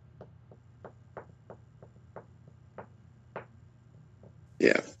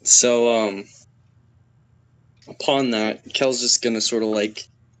 Yeah. So, upon that, Kel's just gonna sort of like,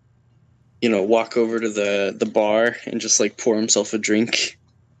 walk over to the bar and just like pour himself a drink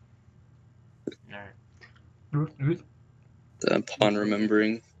All right. upon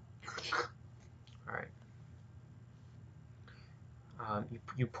remembering. All right.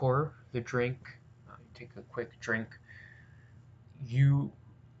 You pour the drink. You take a quick drink.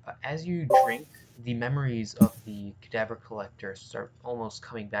 As you drink, the memories of the cadaver collector start almost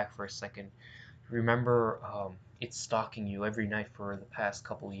coming back for a second. Remember, it's stalking you every night for the past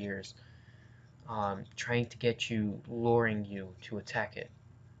couple years, trying to get you, luring you to attack it.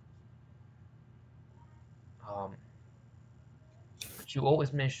 Um, but you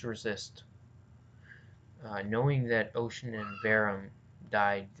always manage to resist. Knowing that Ocean and Verum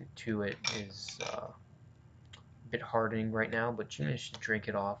died to it is a bit hardening right now, but you managed to drink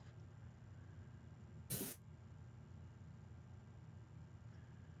it off.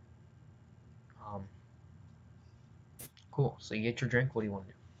 Um, cool. So you get your drink. What do you want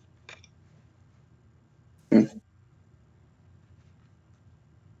to do?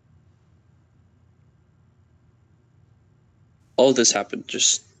 All this happened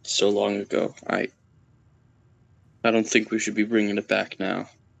just so long ago. I don't think we should be bringing it back now.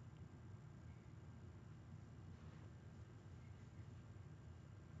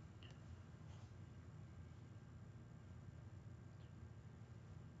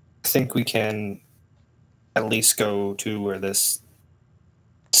 I think we can at least go to where this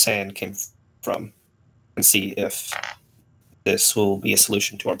sand came from and see if this will be a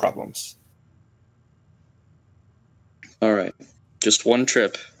solution to our problems. All right, just one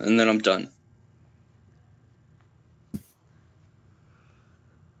trip, and then I'm done.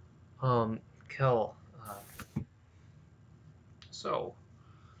 Kel, so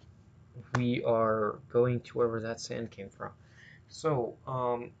we are going to wherever that sand came from. So,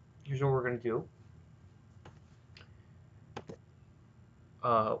 here's what we're gonna do.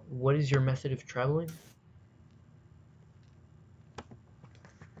 What is your method of traveling?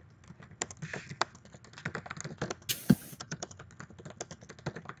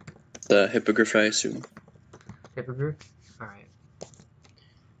 The hippogriff, I assume. Hippogriff? Alright.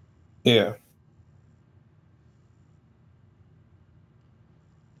 Yeah.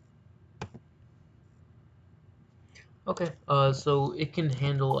 Okay, so it can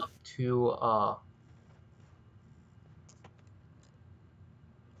handle up to,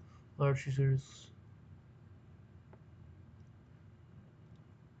 large users.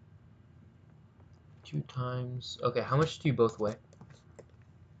 Two times. Okay, how much do you both weigh?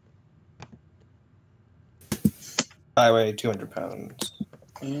 I weigh 200 pounds.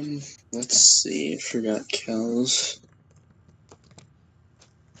 Let's see. I forgot Kel's.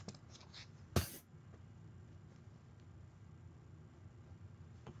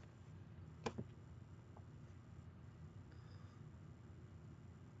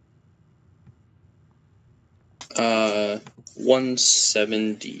 Uh,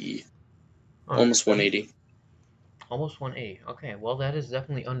 170, almost 180. Almost 180. Okay, well that is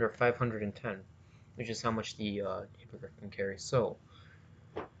definitely under 510, which is how much the hippogriff can carry. So,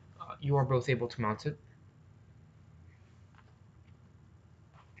 you are both able to mount it.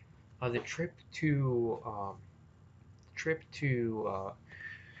 The trip to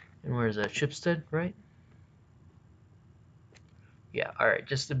and where is that? Shipstead, right? Yeah. All right,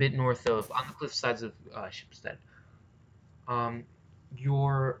 just a bit north of on the cliff sides of Shipstead. Um,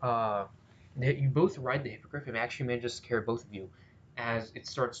 your you both ride the hippogriff and actually manages to carry both of you. As it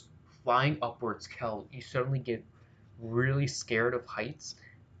starts flying upwards, Kel, you suddenly get really scared of heights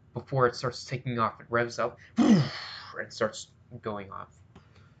before it starts taking off. It revs up and starts going off.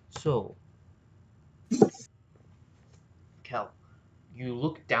 So, Kel, you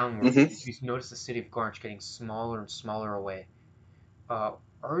look downward. Mm-hmm. You notice the city of Garnish getting smaller and smaller away.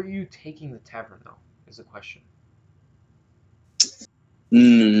 Are you taking the tavern though? Is the question.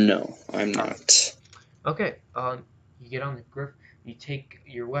 No, I'm Alright. not. Okay. You get on the griff. You take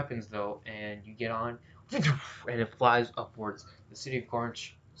your weapons though, and you get on, and it flies upwards. The city of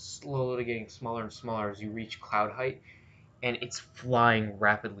Gorge slowly getting smaller and smaller as you reach cloud height, and it's flying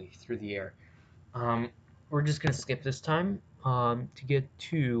rapidly through the air. Um, we're just gonna skip this time. To get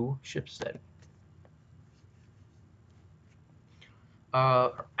to Shipstead.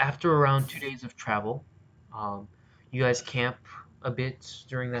 After around 2 days of travel, um, you guys camp a bit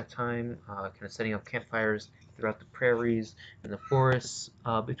during that time, kind of setting up campfires throughout the prairies and the forests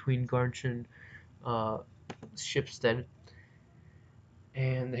between Garch and Shipstead.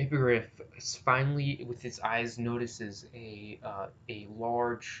 And the hippogriff is finally, with its eyes, notices a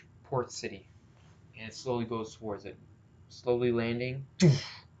large port city, and it slowly goes towards it, slowly landing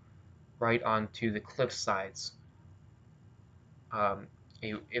right onto the cliff sides. Um,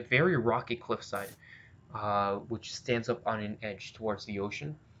 a very rocky cliffside, which stands up on an edge towards the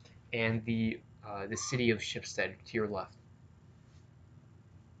ocean, and the city of Shipstead to your left.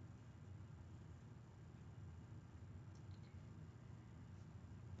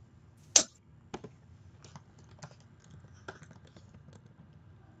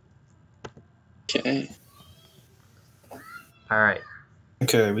 Okay. All right.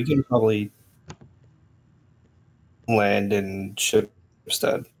 Okay, we can probably land in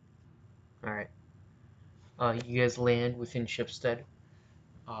Shipstead. All right. You guys land within Shipstead.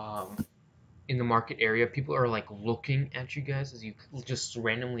 In the market area, people are like looking at you guys as you just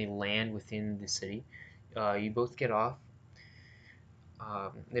randomly land within the city. You both get off.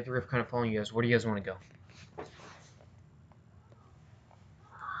 They're kind of following you guys. Where do you guys want to go?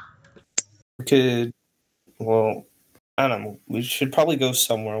 We could, well, I don't know. We should probably go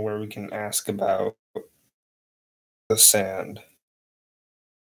somewhere where we can ask about the sand.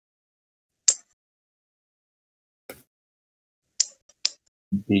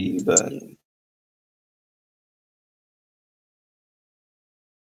 But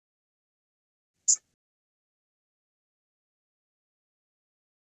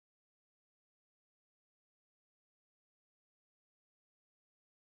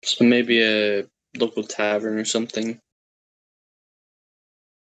So maybe a local tavern or something.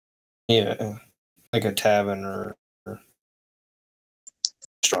 yeah, like a tavern or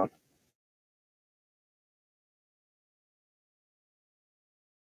restaurant.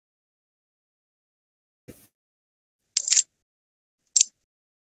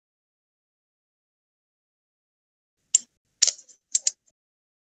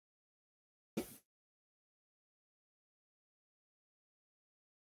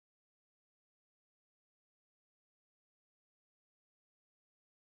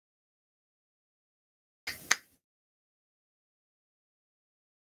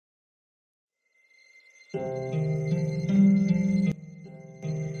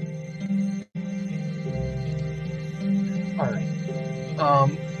 Alright.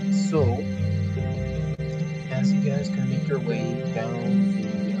 So as you guys kind of make your way down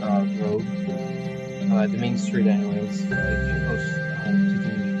the road, the main street anyways, it goes to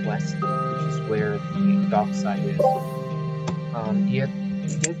the west, which is where the dockside is. You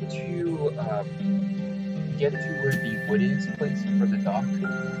get to where the wood is placed for the dock.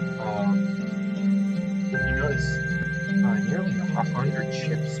 You notice nearly 100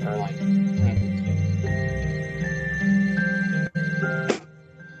 ships are like landed.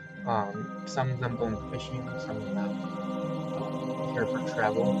 Some of them going fishing, some of them here for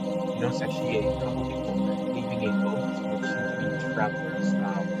travel. You notice actually a couple people leaving a boat, which seem to be travelers.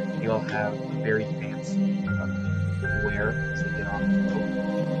 They all have very fancy wear as they get off the boat.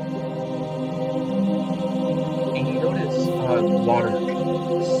 And you notice water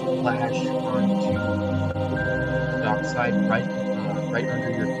splash onto the dockside right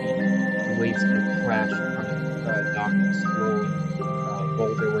under your feet. The waves kind of crash on the dock and slowly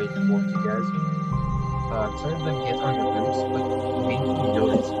roll their way towards you guys. Some of them get on your limbs, but the main thing you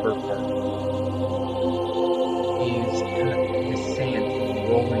notice for is kind of the sand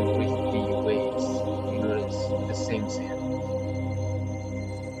rolling with the waves. You notice the same sand.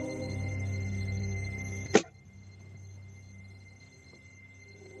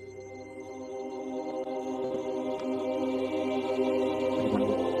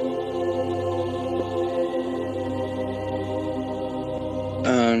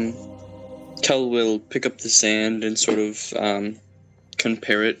 Kel will pick up the sand and sort of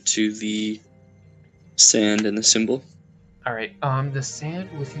compare it to the sand in the symbol. All right. The sand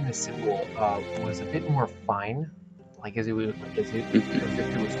within the symbol was a bit more fine, like as if it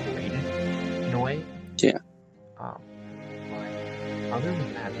was graded in a way. Yeah. But Other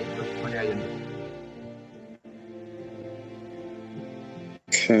than that, they are pretty identical.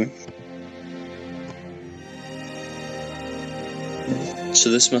 Okay. So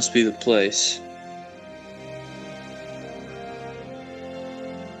this must be the place.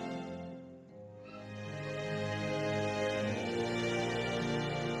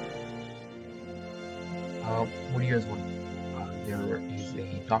 What do you guys want? There is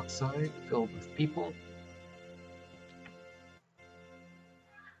a dockside filled with people.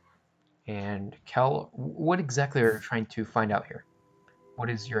 And Kel, what exactly are you trying to find out here? What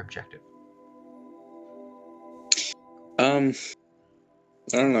is your objective? I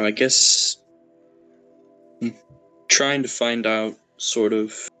don't know. I guess I'm trying to find out sort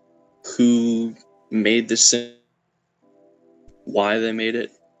of who made this symbol, why they made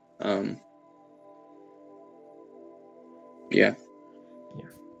it. Yeah.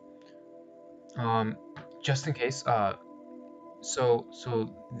 Just in case, so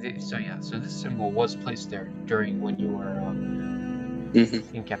this symbol was placed there during when you were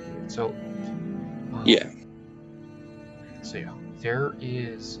in captivity. So Yeah. So yeah, there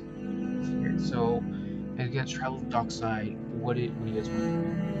is. So as you guys travel dockside, what do you guys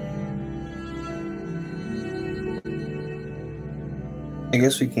want? I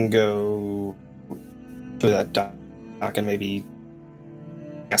guess we can go to that dock and maybe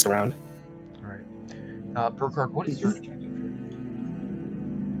ask around. All right. Burkhard, what is your objective?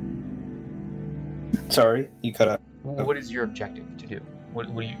 Sorry, you cut out. What is your objective to do? What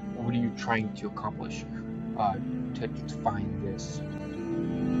are you trying to accomplish? To find this.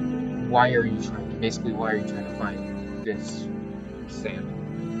 Why are you trying to find this sand?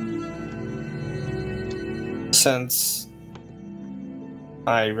 Since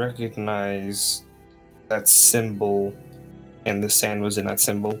I recognize that symbol and the sand was in that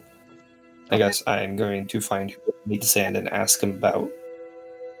symbol, I guess I am going to find who made the sand and ask him about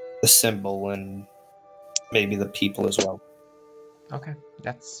the symbol and maybe the people as well. Okay,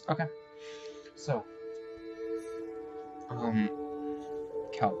 that's okay. So,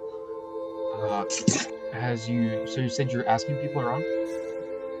 Kel, you said you're asking people around,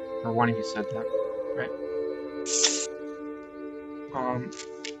 or one of you said that, right?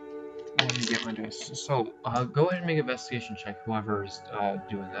 Let me get my dice. So, go ahead and make an investigation check, whoever's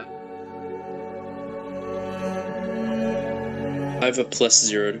doing that. I have a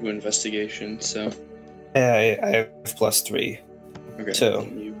 +0 to investigation, so. Yeah, I have +3. Okay. So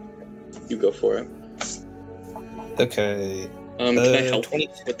you go for it. Okay. Can I help 20.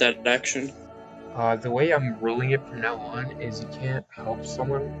 with that action? The way I'm ruling it from now on is you can't help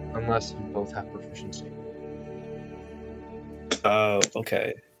someone unless you both have proficiency. Oh,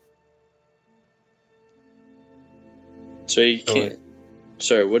 okay. So you can't.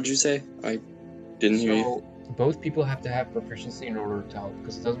 Sorry, what did you say? I didn't hear you. So both people have to have proficiency in order to help,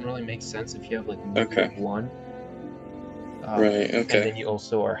 because it doesn't really make sense if you have like one. Right. Okay. And then you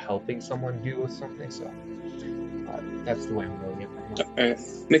also are helping someone do something. So that's the way I'm ruling it. Alright,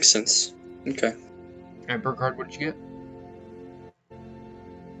 makes sense. Okay. And Burkhard, what did you get?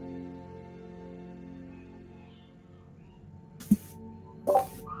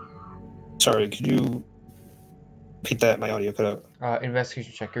 Sorry, could you repeat that? My audio cut out.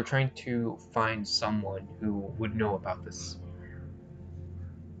 Investigation check. You're trying to find someone who would know about this.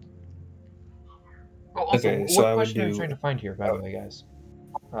 Oh, also, Okay, what so I would question are you do- trying to find here, by the way, guys?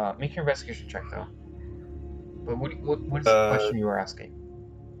 Make your investigation check, though. But what is the question you were asking?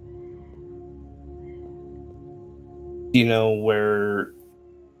 Do you know where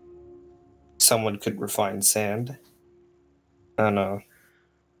someone could refine sand? I don't know.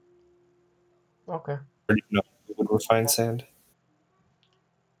 Okay. Or do you know who would refine sand?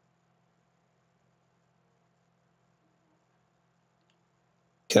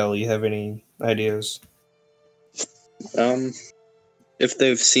 Kelly, you have any ideas? If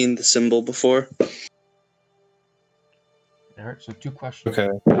they've seen the symbol before. Alright, so 2 questions. Okay.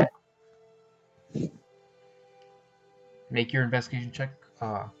 Make your investigation check,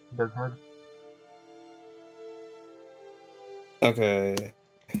 Burkhard. Okay.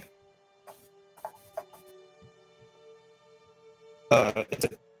 It's a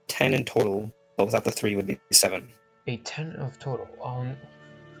 10 in total, but without the 3 would be 7. A 10 of total.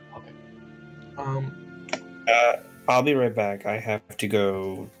 Okay. I'll be right back. I have to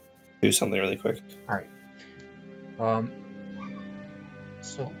go do something really quick. Alright.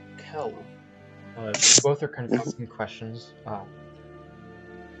 So, Kel, you both are kind of asking questions.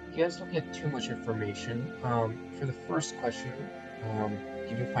 You guys don't get too much information. For the first question,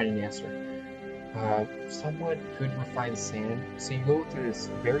 you didn't find an answer. Someone could refine sand, so you go through this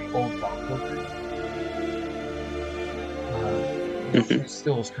very old dock worker. Mhm.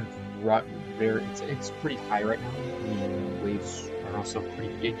 still is kind of very. It's pretty high right now. The waves are also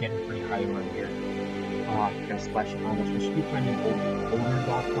getting pretty high around here. Kind of splashing on us. We should be finding older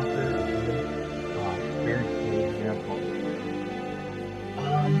dog walker. Very cool example.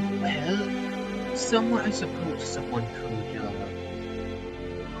 Well, someone, I suppose, someone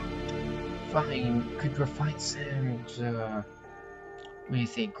could refine sand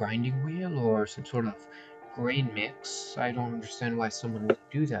with a grinding wheel or some sort of grain mix. I don't understand why someone would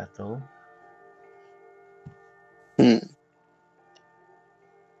do that though. Hmm.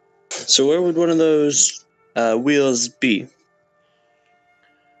 So where would one of those wheels be?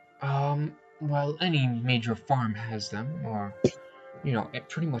 Well, any major farm has them, or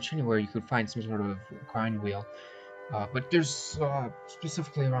pretty much anywhere you could find some sort of grind wheel. But there's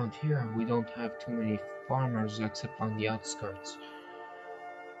specifically around here, we don't have too many farmers except on the outskirts.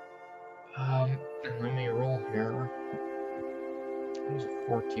 And let me roll here. There's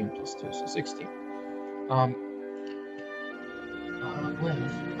 14 plus 2, so 16. Um, well,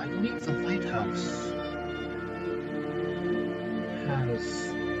 I believe the lighthouse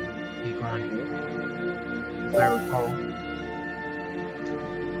has a grind wheel, if I recall.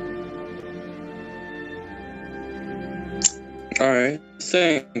 All right,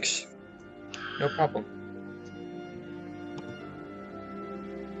 thanks. No problem.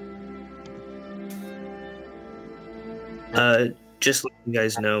 Just let you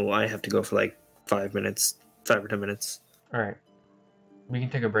guys know, I have to go for like 5 minutes, 5 or 10 minutes. Alright. We can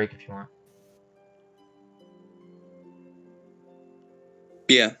take a break if you want.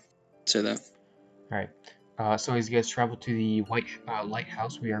 Yeah, say that. Alright. So as you guys travel to the White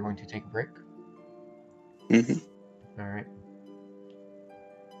Lighthouse, we are going to take a break. Hmm. Alright.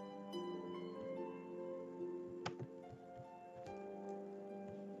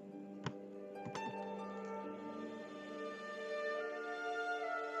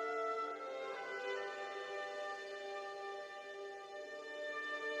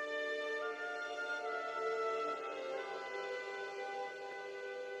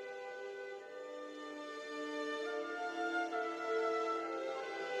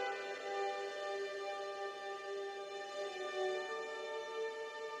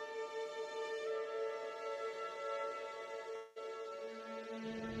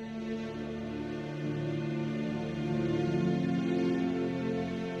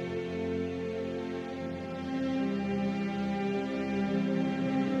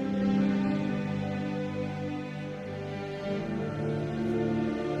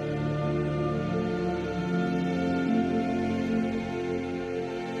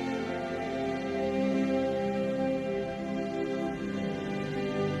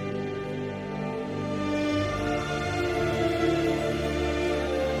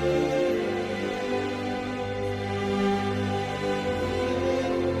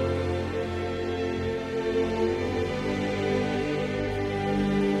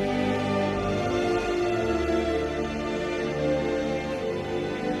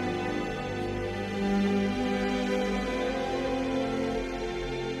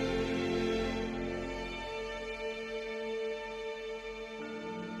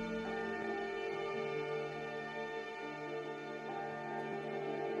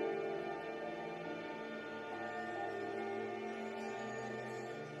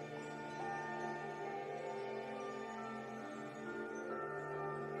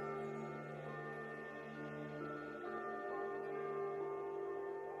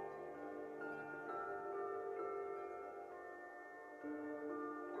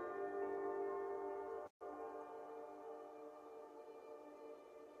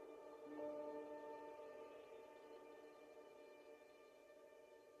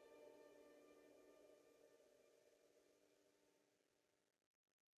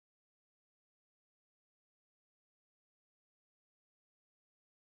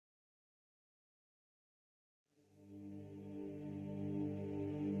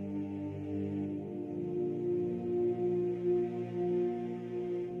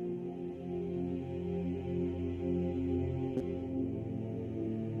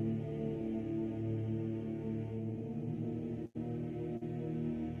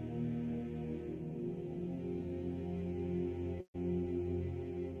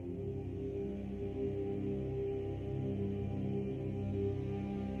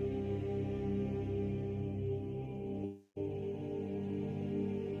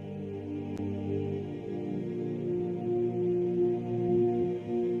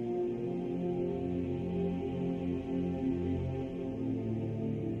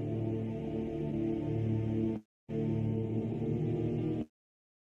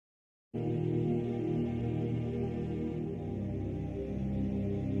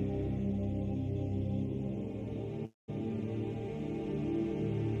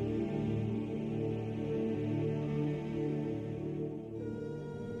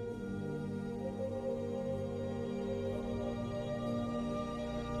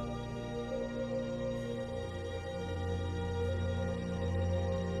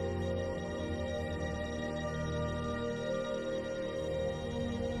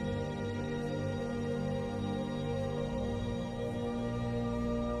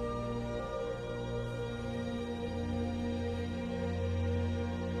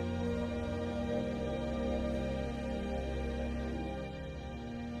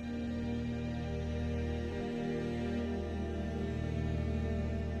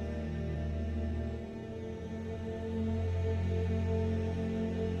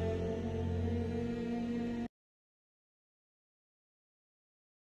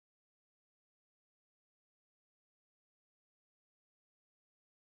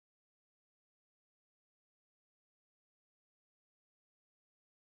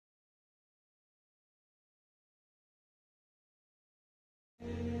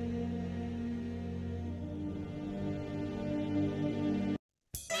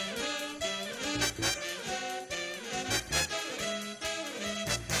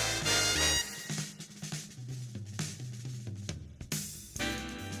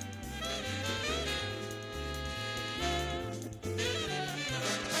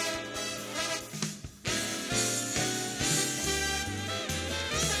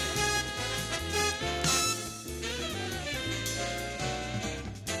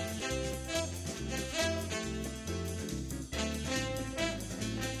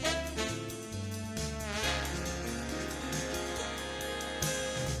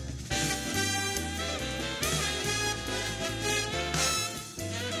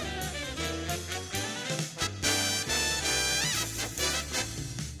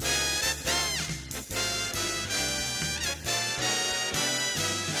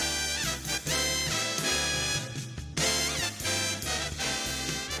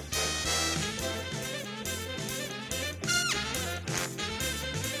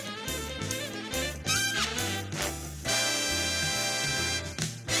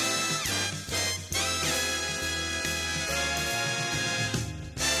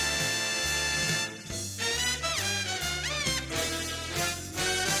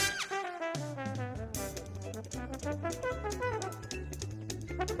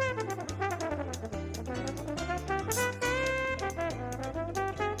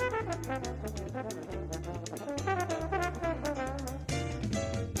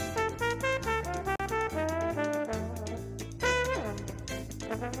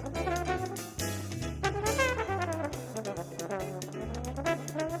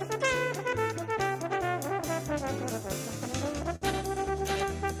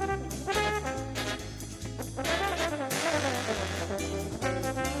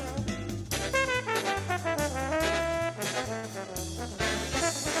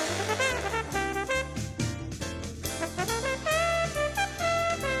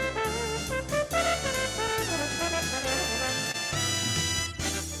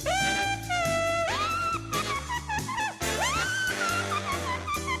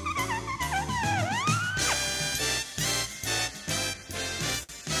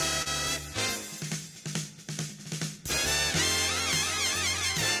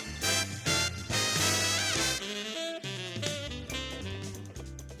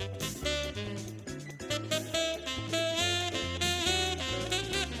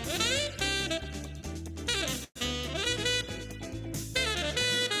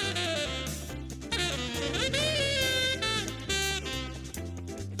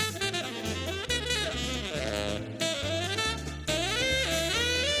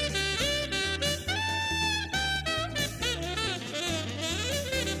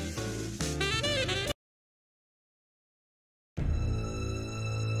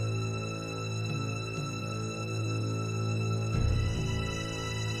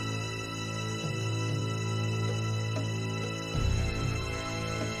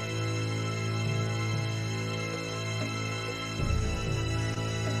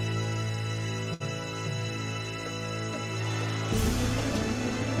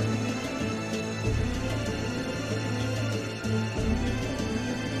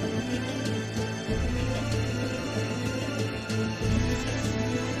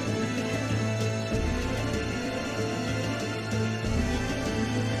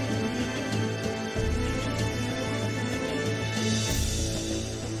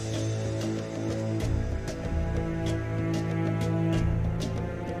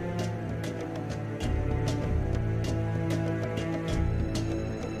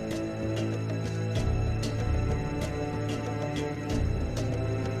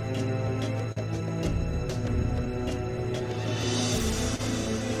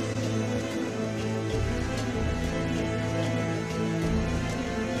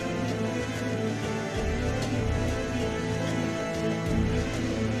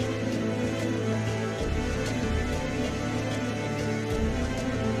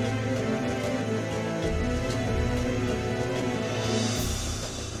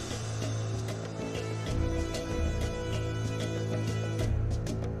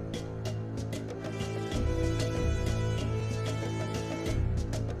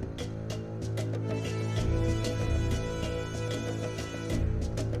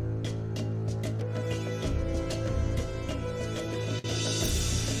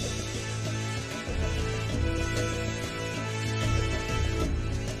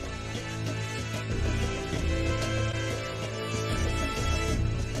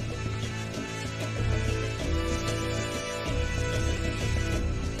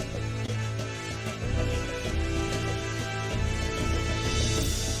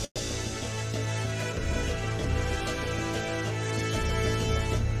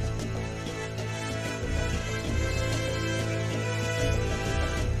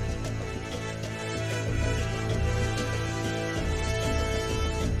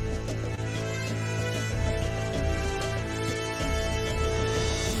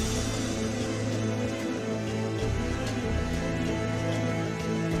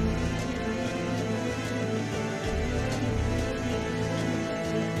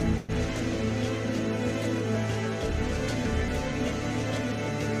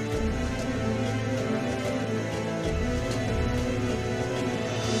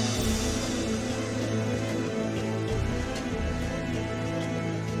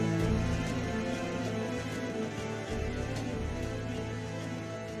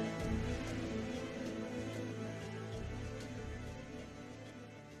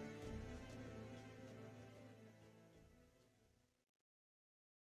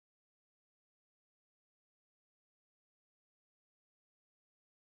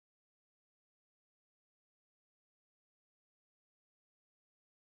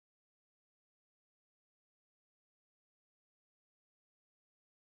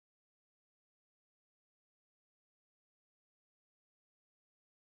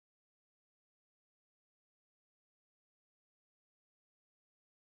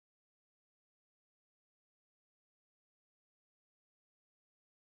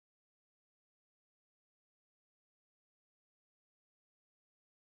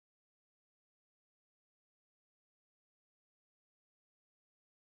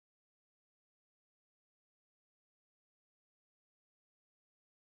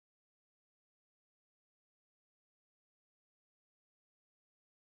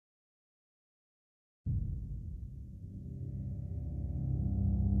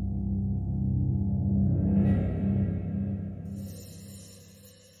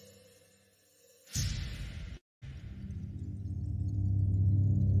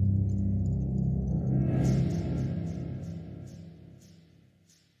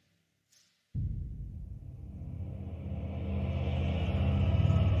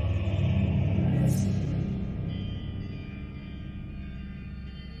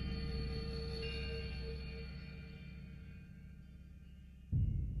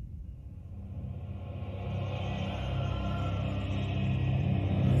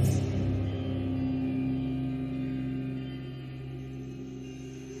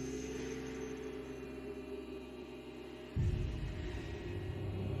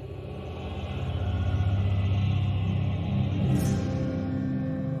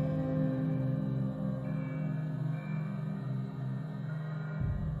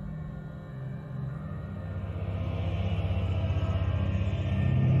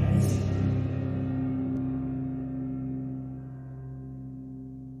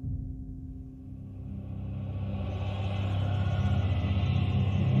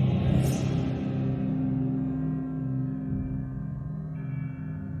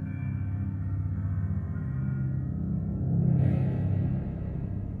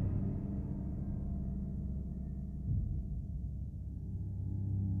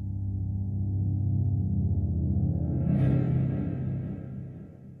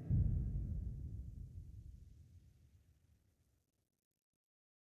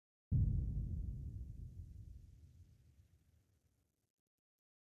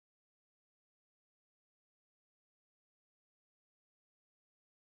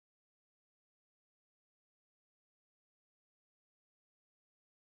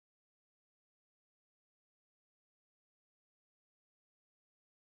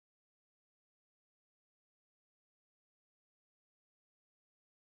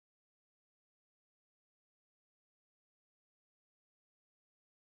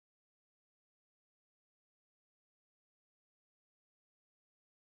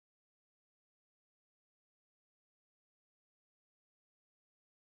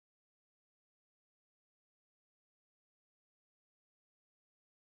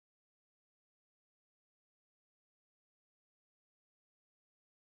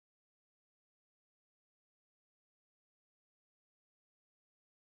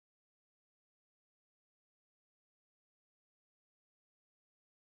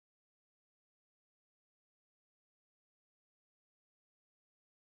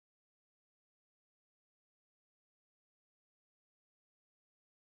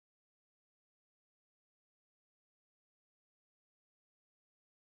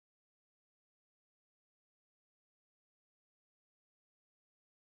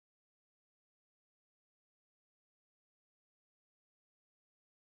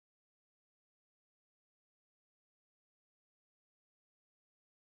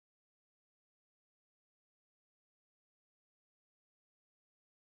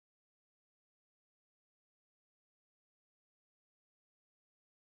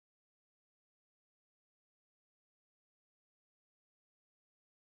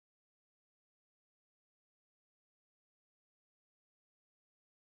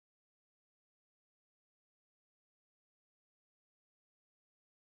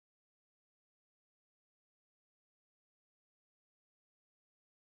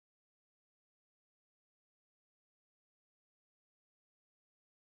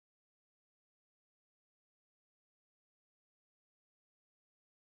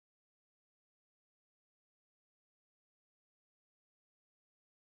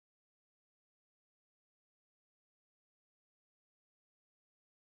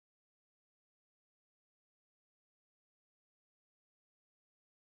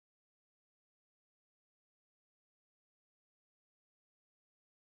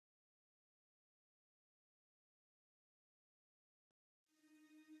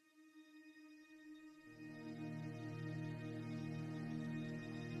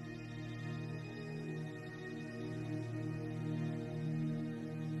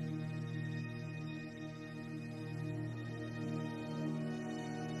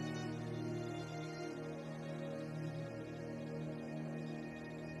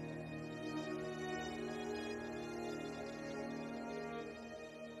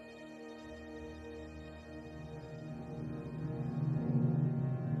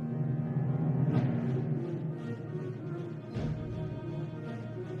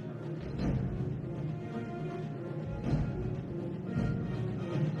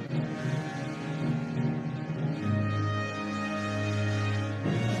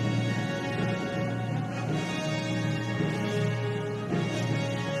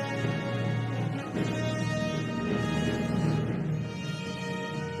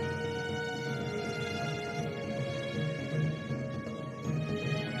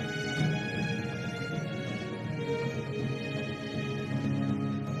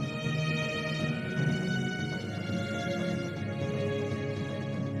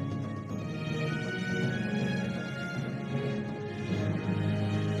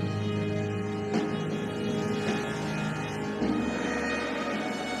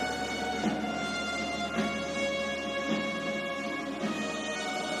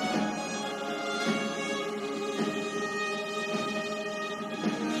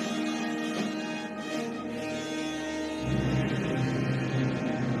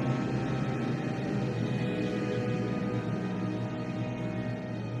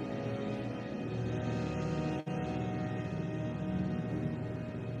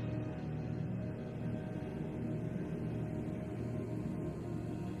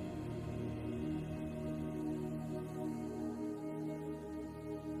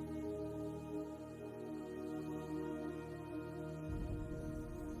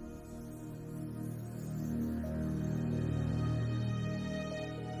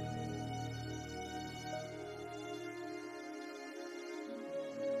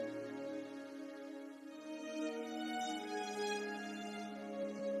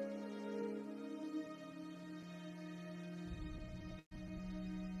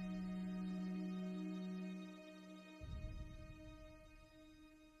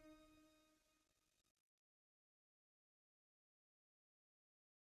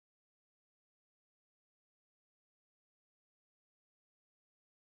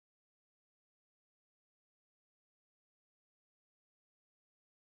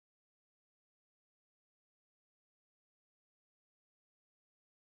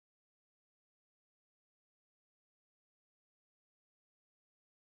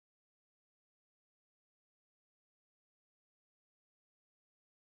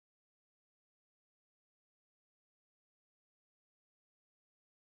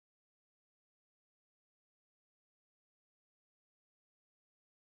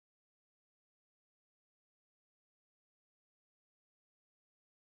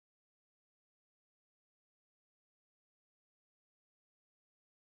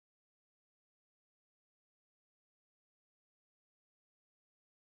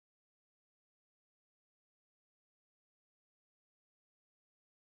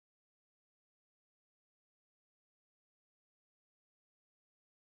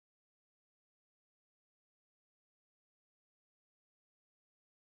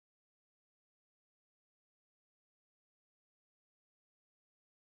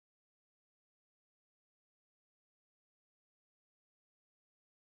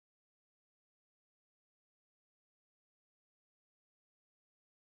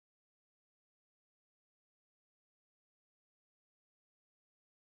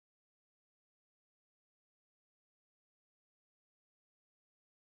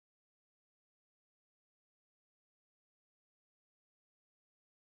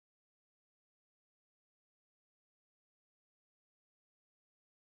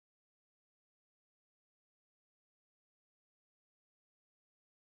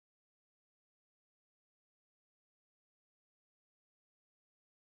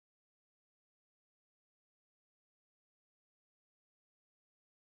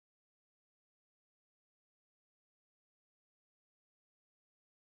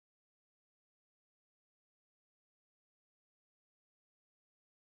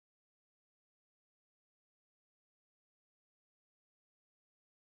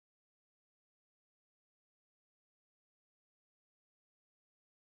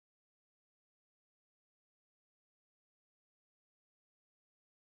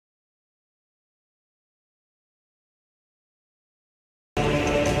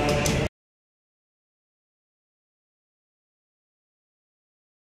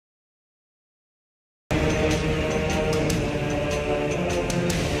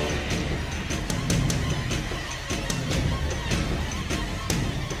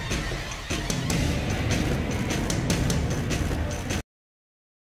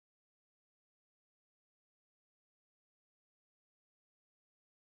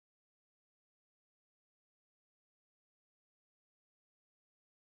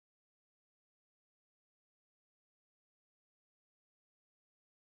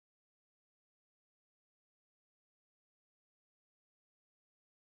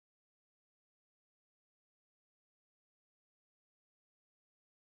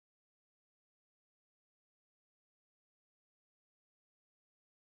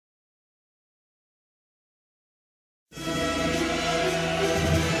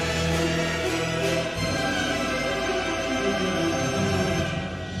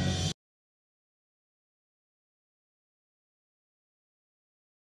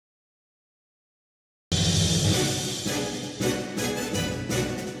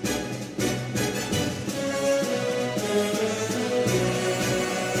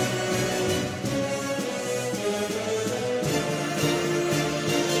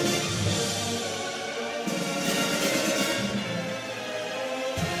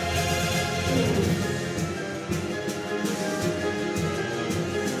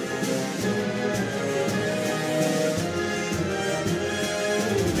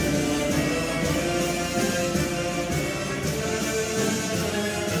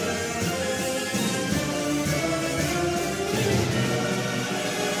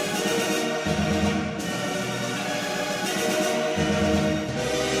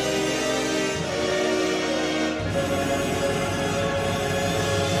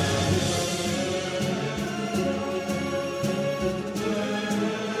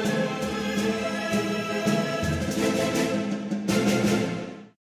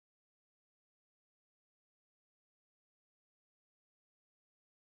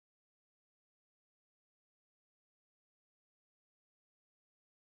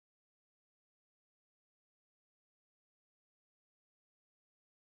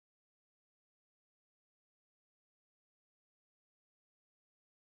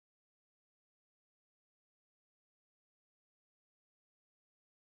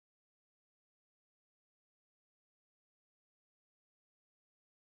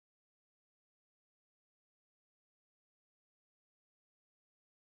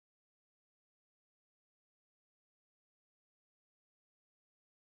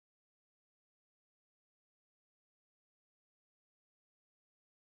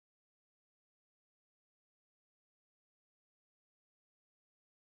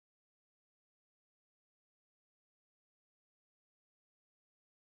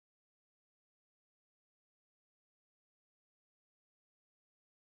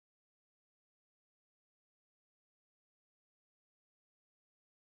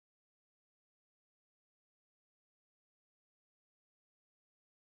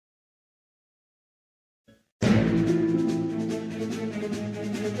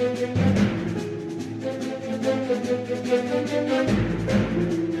 Bye.